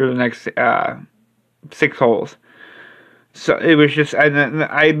 over through the next 6 holes. So it was just,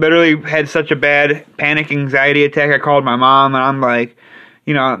 I literally had such a bad panic anxiety attack. I called my mom, and I'm like,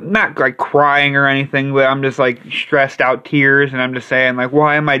 not crying or anything, but I'm just stressed out tears, and I'm just saying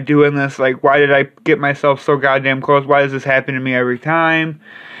why am I doing this? Why did I get myself so goddamn close? Why does this happen to me every time?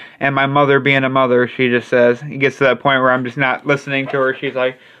 And my mother, being a mother, she just says, it gets to that point where I'm just not listening to her. She's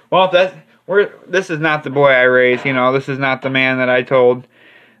like, well, this is not the boy I raised, this is not the man that I told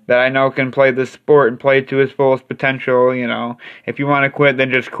that I know can play this sport and play to his fullest potential. If you want to quit,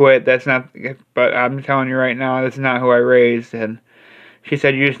 then just quit. That's not, but I'm telling you right now, that's not who I raised. And she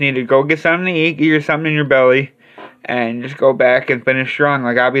said, you just need to go get something to eat, get you something in your belly, and just go back and finish strong.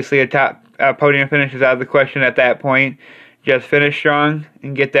 Obviously a top podium finish is out of the question at that point. Just finish strong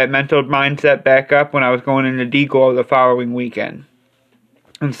and get that mental mindset back up when I was going into D-Glow the following weekend.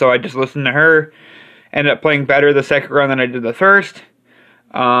 And so I just listened to her, ended up playing better the second round than I did the first.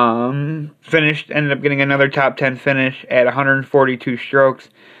 Ended up getting another top 10 finish at 142 strokes,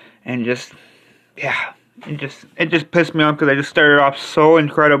 and it just pissed me off, because I just started off so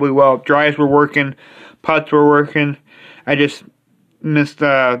incredibly well. Drives were working, putts were working. I just missed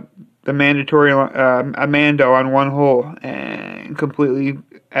the mandatory Amando on 1 hole and completely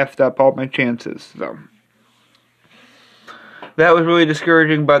effed up all my chances. So that was really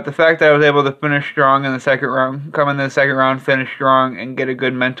discouraging, but the fact that I was able to finish strong in the second round, come in the second round, finish strong, and get a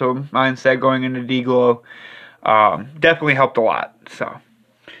good mental mindset going into D-Glow, definitely helped a lot. So,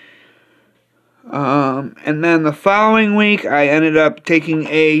 And then the following week, I ended up taking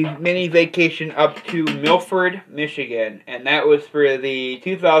a mini vacation up to Milford, Michigan, and that was for the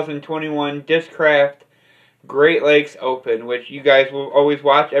 2021 Discraft Great Lakes Open, which you guys will always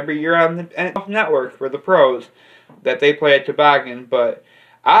watch every year on the network for the pros that they play at Toboggan. But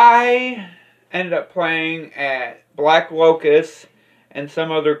I ended up playing at Black Locust and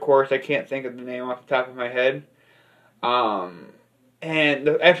some other course. I can't think of the name off the top of my head. And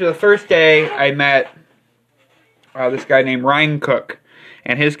after the first day, I met this guy named Ryan Cook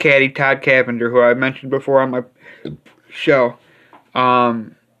and his caddy, Todd Cavender, who I mentioned before on my show.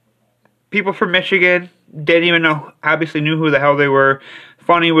 People from Michigan didn't even know, obviously knew who the hell they were.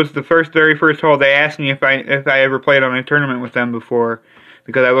 Funny was the very first hole, they asked me if I ever played on a tournament with them before,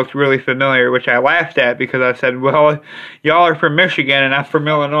 because I looked really familiar, which I laughed at because I said, well, y'all are from Michigan and I'm from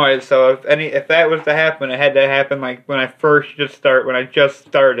Illinois, so if that was to happen, it had to happen like when I just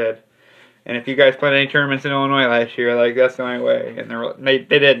started. And if you guys played any tournaments in Illinois last year, like that's the only way, and they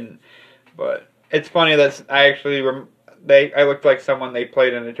didn't. But it's funny that I looked like someone they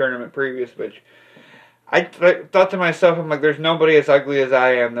played in a tournament previous, which I thought to myself, I'm like, there's nobody as ugly as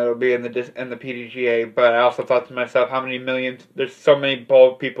I am that'll be in the PDGA. But I also thought to myself, how many millions? There's so many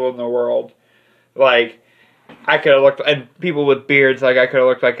bald people in the world. Like, I could have looked, and people with beards, like I could have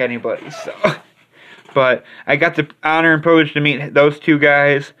looked like anybody. So, but I got the honor and privilege to meet those two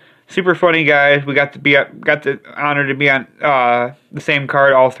guys. Super funny guys. We got the honor to be on the same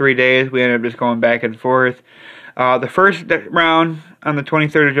card all 3 days. We ended up just going back and forth. The first round on the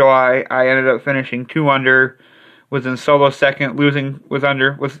 23rd of July, I ended up finishing 2 under, was in solo second, was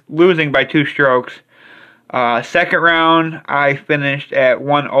losing by 2 strokes. Second round, I finished at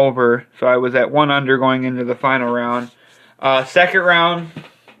 1 over, so I was at 1 under going into the final round. Second round,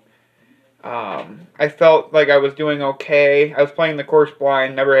 I felt like I was doing okay. I was playing the course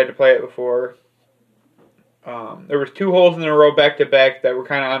blind, never had to play it before. There was 2 holes in a row back-to-back that were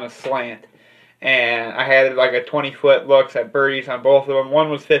kind of on a slant. And I had like a 20-foot looks at birdies on both of them.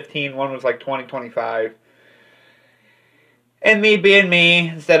 One was 15, one was like 20, 25. And me being me,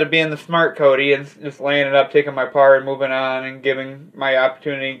 instead of being the smart Cody and just laying it up, taking my par and moving on and giving my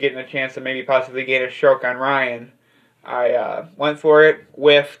opportunity, getting a chance to maybe possibly gain a stroke on Ryan, I went for it,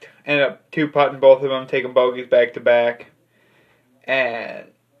 whiffed, ended up 2-putting both of them, taking bogeys back to back. And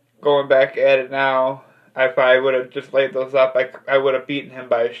going back at it now, if I would have just laid those up, I would have beaten him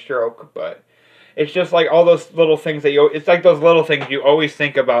by a stroke, but it's just like all those little things it's like those little things you always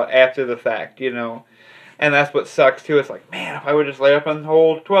think about after the fact, you know. And that's what sucks too. It's like, man, if I would just lay up on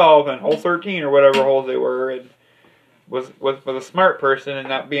hole 12 and hole 13 or whatever holes they were, and was a smart person and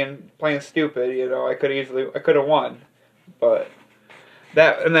not playing stupid, you know, I could have won. But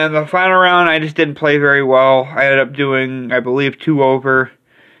and then the final round, I just didn't play very well. I ended up doing, I believe, 2 over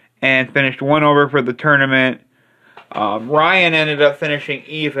and finished 1 over for the tournament. Ryan ended up finishing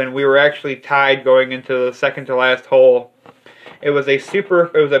even. We were actually tied going into the second to last hole. It was a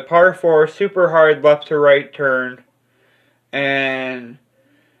par 4, super hard left to right turn, and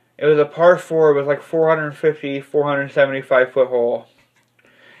it was a par 4. It was like 475 foot hole,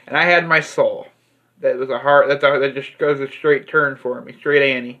 and I had my soul. That was that just goes a straight turn for me, straight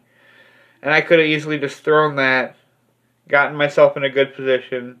Annie, and I could have easily just thrown that, gotten myself in a good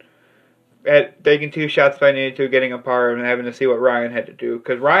position. At taking 2 shots if I needed to, getting a par, and having to see what Ryan had to do.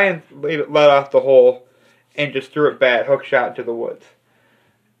 Because Ryan let off the hole and just threw it bad, hook shot into the woods.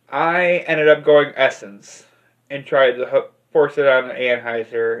 I ended up going Essence and tried to force it on an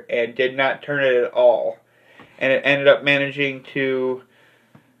Anheuser and did not turn it at all. And it ended up managing to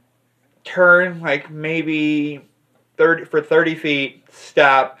turn like maybe 30 feet,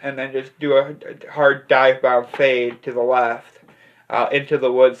 stop, and then just do a hard dive-bound fade to the left. Into the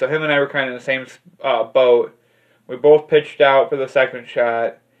woods. So him and I were kind of in the same boat. We both pitched out for the second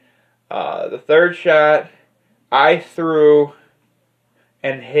shot. The third shot, I threw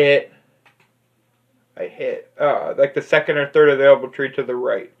and hit. I hit like the second or third available tree to the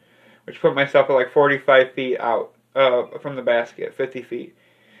right, which put myself at like 45 feet out from the basket, 50 feet.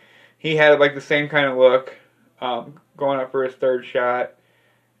 He had like the same kind of look going up for his third shot,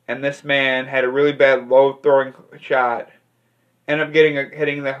 and this man had a really bad low throwing shot. Ended up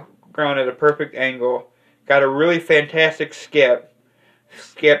hitting the ground at a perfect angle. Got a really fantastic skip.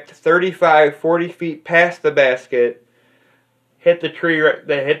 Skipped 35, 40 feet past the basket. Hit the tree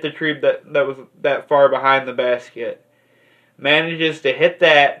that was that far behind the basket. Manages to hit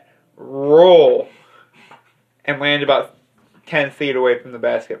that, roll, and land about 10 feet away from the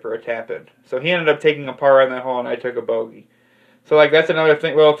basket for a tap-in. So he ended up taking a par on that hole, and I took a bogey. So like that's another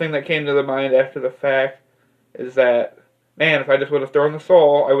little thing that came to the mind after the fact is that man, if I just would have thrown the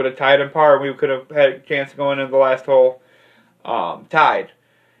soul, I would have tied in par, and we could have had a chance of going into the last hole tied.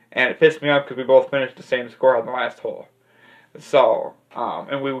 And it pissed me off because we both finished the same score on the last hole. So,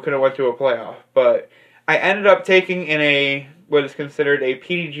 and we could have went to a playoff. But I ended up taking in what is considered a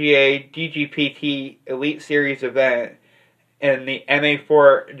PDGA DGPT Elite Series event in the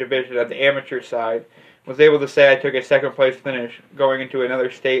MA4 division at the amateur side. Was able to say I took a second place finish going into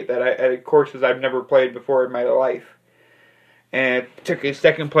another state that at courses I've never played before in my life. And took a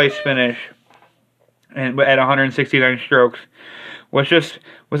second place finish and at 169 strokes. Was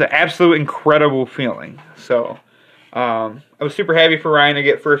an absolute incredible feeling. So I was super happy for Ryan to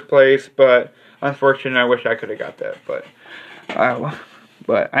get first place, but unfortunately I wish I could have got that. But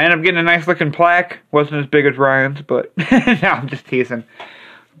I ended up getting a nice looking plaque. Wasn't as big as Ryan's, but no, I'm just teasing.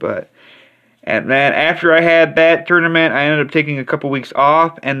 And then after I had that tournament, I ended up taking a couple weeks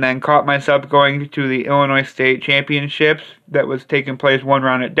off and then caught myself going to the Illinois State Championships that was taking place one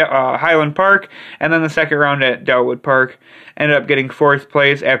round at Highland Park and then the second round at Delwood Park. Ended up getting fourth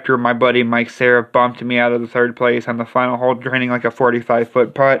place after my buddy Mike Serra bumped me out of the third place on the final hole, draining like a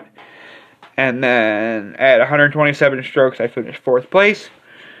 45-foot putt. And then at 127 strokes, I finished fourth place.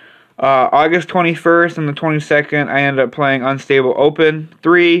 August 21st and the 22nd, I ended up playing Unstable Open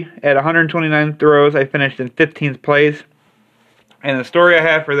 3. At 129 throws, I finished in 15th place. And the story I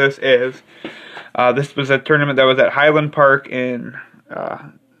have for this is, this was a tournament that was at Highland Park in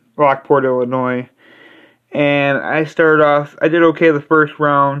Lockport, Illinois. And I started off, I did okay the first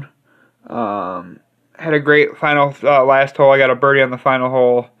round. Had a great final last hole. I got a birdie on the final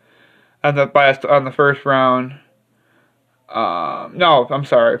hole on the first round. No, I'm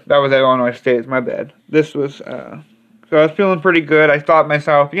sorry. That was at Illinois State. My bad. This was, so I was feeling pretty good. I thought to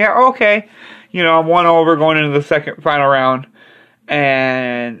myself, yeah, okay. I'm one over going into the second final round.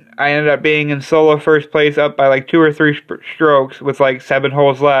 And I ended up being in solo first place up by like 2 or 3 strokes with like 7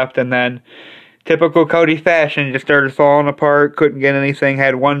 holes left. And then, typical Cody fashion, just started falling apart. Couldn't get anything.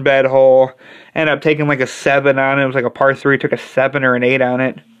 Had one bad hole. Ended up taking like a 7 on it. It was like a par 3. Took a 7 or an 8 on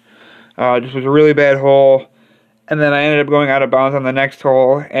it. Just was a really bad hole. And then I ended up going out of bounds on the next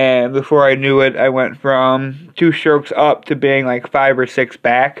hole, and before I knew it, I went from 2 strokes up to being like 5 or 6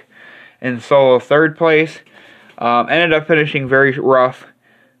 back in solo third place. Ended up finishing very rough,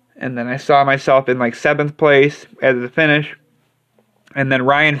 and then I saw myself in like 7th place at the finish. And then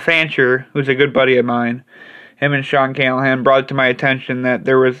Ryan Fancher, who's a good buddy of mine, him and Sean Callahan brought it to my attention that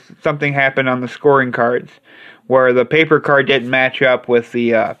there was something happened on the scoring cards where the paper card didn't match up with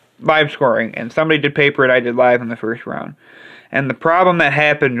the live scoring, and somebody did paper and I did live in the first round. And the problem that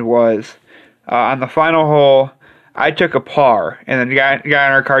happened was on the final hole, I took a par, and then the guy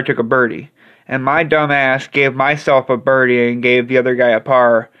on our card took a birdie. And my dumb ass gave myself a birdie and gave the other guy a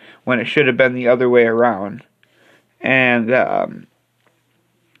par when it should have been the other way around. And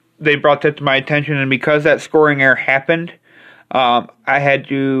they brought that to my attention, and because that scoring error happened, I had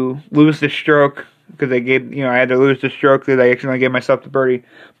to lose the stroke. Because I had to lose the stroke that I accidentally gave myself the birdie,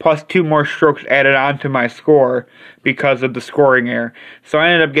 plus 2 more strokes added on to my score because of the scoring error. So I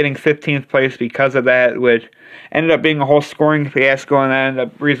ended up getting 15th place because of that, which ended up being a whole scoring fiasco, and that ended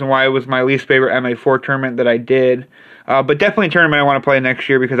up the reason why it was my least favorite MA4 tournament that I did. But definitely a tournament I want to play next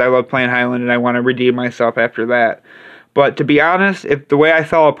year because I love playing Highland and I want to redeem myself after that. But to be honest, if the way I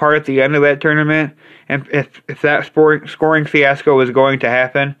fell apart at the end of that tournament, and if that scoring fiasco was going to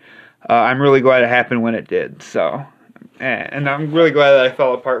happen, I'm really glad it happened when it did. So, and I'm really glad that I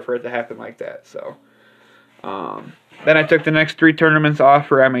fell apart for it to happen like that. So, then I took the next 3 tournaments off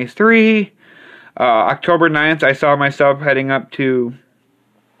for MA3. October 9th, I saw myself heading up to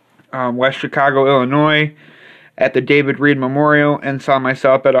West Chicago, Illinois, at the David Reed Memorial, and saw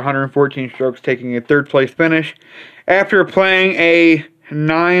myself at 114 strokes taking a 3rd place finish after playing a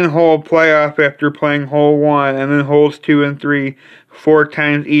 9-hole playoff after playing hole 1 and then holes 2 and 3 4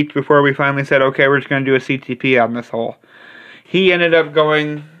 times each before we finally said, okay, we're just going to do a CTP on this hole. He ended up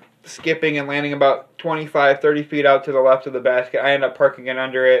skipping and landing about 25, 30 feet out to the left of the basket. I ended up parking it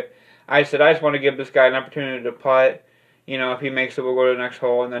under it. I said, I just want to give this guy an opportunity to putt. If he makes it, we'll go to the next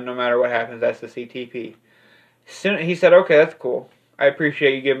hole, and then no matter what happens, that's the CTP. He said, okay, that's cool. I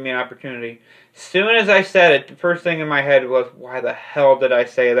appreciate you giving me an opportunity. Soon as I said it, the first thing in my head was, why the hell did I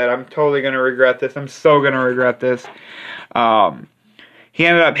say that? I'm totally going to regret this. I'm so going to regret this. He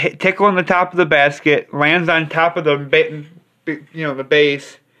ended up tickling the top of the basket, lands on top of the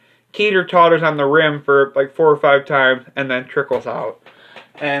base, teeter-totters on the rim for like 4 or 5 times, and then trickles out.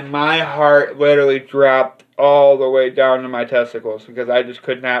 And my heart literally dropped all the way down to my testicles because I just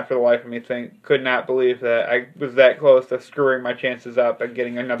could not, for the life of me, could not believe that I was that close to screwing my chances up and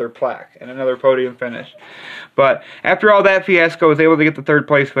getting another plaque and another podium finish. But after all that fiasco, I was able to get the third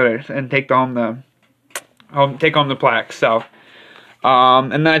place finish and take home the plaque. So,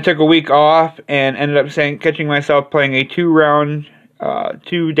 and then I took a week off and ended up catching myself playing a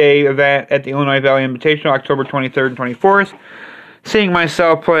 2-day event at the Illinois Valley Invitational, October 23rd and 24th. Seeing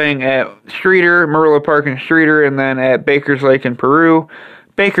myself playing at Streeter, Merlo Park in Streeter, and then at Baker's Lake in Peru.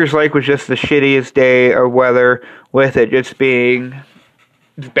 Baker's Lake was just the shittiest day of weather, with it just being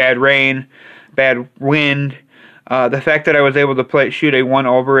bad rain, bad wind. The fact that I was able to shoot a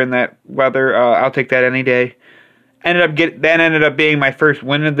 1-over in that weather, I'll take that any day. Ended up being my first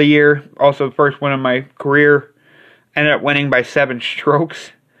win of the year, also the first win of my career. Ended up winning by 7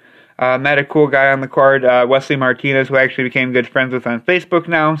 strokes. Met a cool guy on the card, Wesley Martinez, who I actually became good friends with on Facebook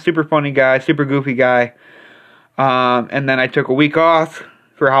now. Super funny guy, super goofy guy. And then I took a week off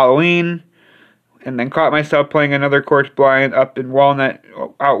for Halloween, and then caught myself playing another course blind up in Walnut,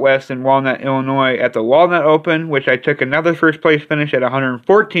 out west in Walnut, Illinois, at the Walnut Open, which I took another first place finish at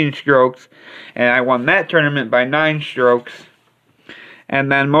 114 strokes, and I won that tournament by 9 strokes.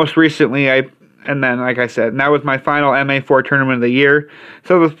 And then most recently, like I said, that was my final MA4 tournament of the year.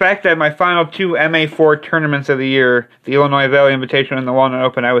 So the fact that my final 2 MA4 tournaments of the year, the Illinois Valley Invitational and the Walnut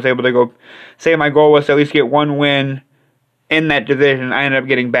Open, I was able to go, say my goal was to at least get 1 win in that division, I ended up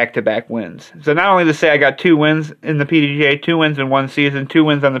getting back-to-back wins. So not only to say I got 2 wins in the PDGA, 2 wins in one season, 2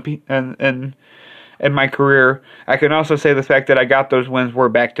 wins on in my career, I can also say the fact that I got those wins were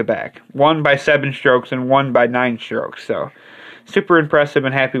back-to-back. 1 by 7 strokes and 1 by 9 strokes. So super impressive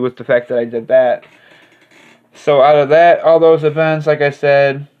and happy with the fact that I did that. So out of that, all those events, like I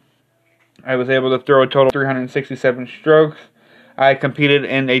said, I was able to throw a total of 367 strokes. I competed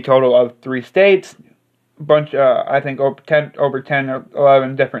in a total of 3 states, I think over 10 or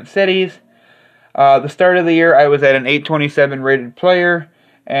 11 different cities. The start of the year, I was at an 827 rated player,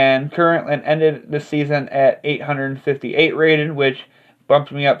 and ended the season at 858 rated, which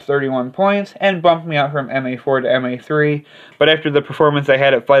bumped me up 31 points, and bumped me up from MA4 to MA3. But after the performance I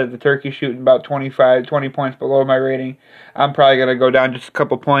had at Flight of the Turkey, shooting about 20 points below my rating, I'm probably going to go down just a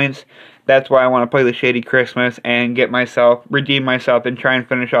couple points. That's why I want to play the Shady Christmas and redeem myself, and try and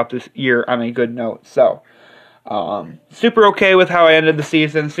finish off this year on a good note. So, super okay with how I ended the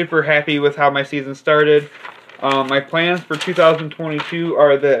season, super happy with how my season started. My plans for 2022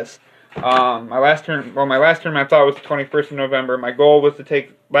 are this. My last term I thought was the 21st of November. My goal was to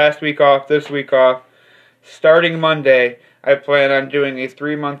take last week off, this week off. Starting Monday, I plan on doing a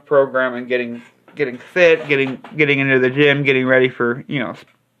 3-month program and getting fit, getting into the gym, getting ready for,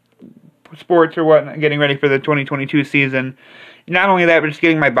 sports or whatnot, getting ready for the 2022 season. Not only that, but just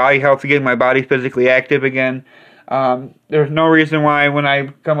getting my body healthy, getting my body physically active again. There's no reason why when I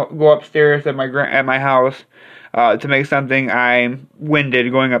go upstairs at my house to make something, I'm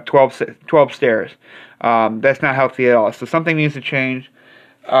winded going up 12 stairs. That's not healthy at all. So something needs to change.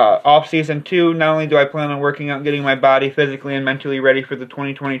 Off season 2, not only do I plan on working out, getting my body physically and mentally ready for the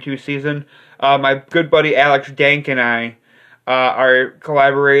 2022 season, my good buddy Alex Dank and I are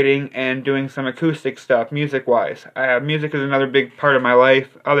collaborating and doing some acoustic stuff, music-wise. Music is another big part of my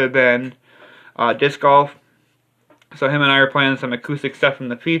life, other than disc golf. So him and I are planning some acoustic stuff in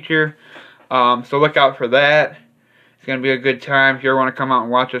the future. So look out for that. It's going to be a good time. If you ever want to come out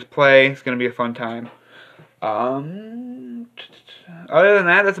and watch us play, it's going to be a fun time. Other than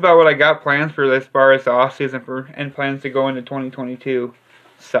that, that's about what I got plans for as far as the off-season and plans to go into 2022.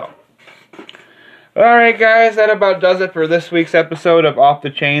 So, alright guys, that about does it for this week's episode of Off the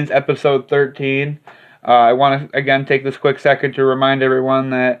Chains, episode 13. I want to again take this quick second to remind everyone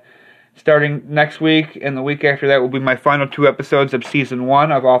that starting next week and the week after that will be my final 2 episodes of Season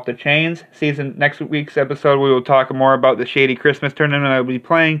 1 of Off the Chains. Next week's episode we will talk more about the Shady Christmas tournament I will be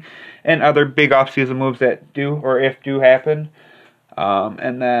playing and other big off-season moves that do happen.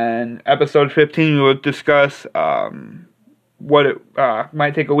 And then episode 15 we will discuss what it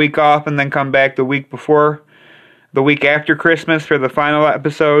might take a week off and then come back the week after Christmas for the final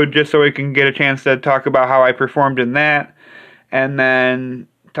episode, just so we can get a chance to talk about how I performed in that, and then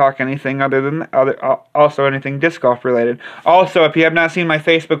talk anything also anything disc golf related. Also, if you have not seen my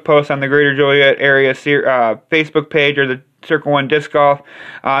Facebook post on the Greater Joliet area Facebook page or the Circle One Disc Golf.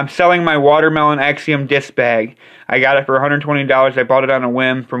 I'm selling my Watermelon Axiom disc bag. I got it for $120. I bought it on a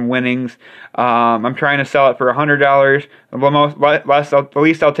whim from Winnings. I'm trying to sell it for $100. The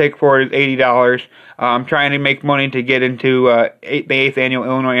least I'll take for it is $80. I'm trying to make money to get into the 8th Annual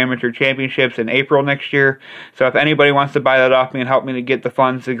Illinois Amateur Championships in April next year. So if anybody wants to buy that off me and help me to get the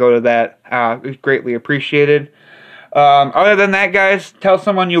funds to go to that, it's greatly appreciated. Other than that, guys, tell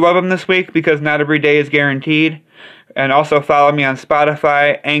someone you love them this week, because not every day is guaranteed. And also follow me on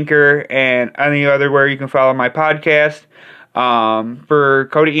Spotify, Anchor, and any other where you can follow my podcast. For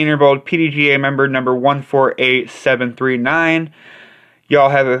Cody Enervold, PDGA member number 148739. Y'all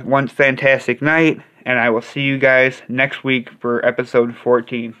have one fantastic night, and I will see you guys next week for episode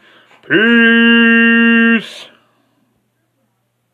 14. Peace!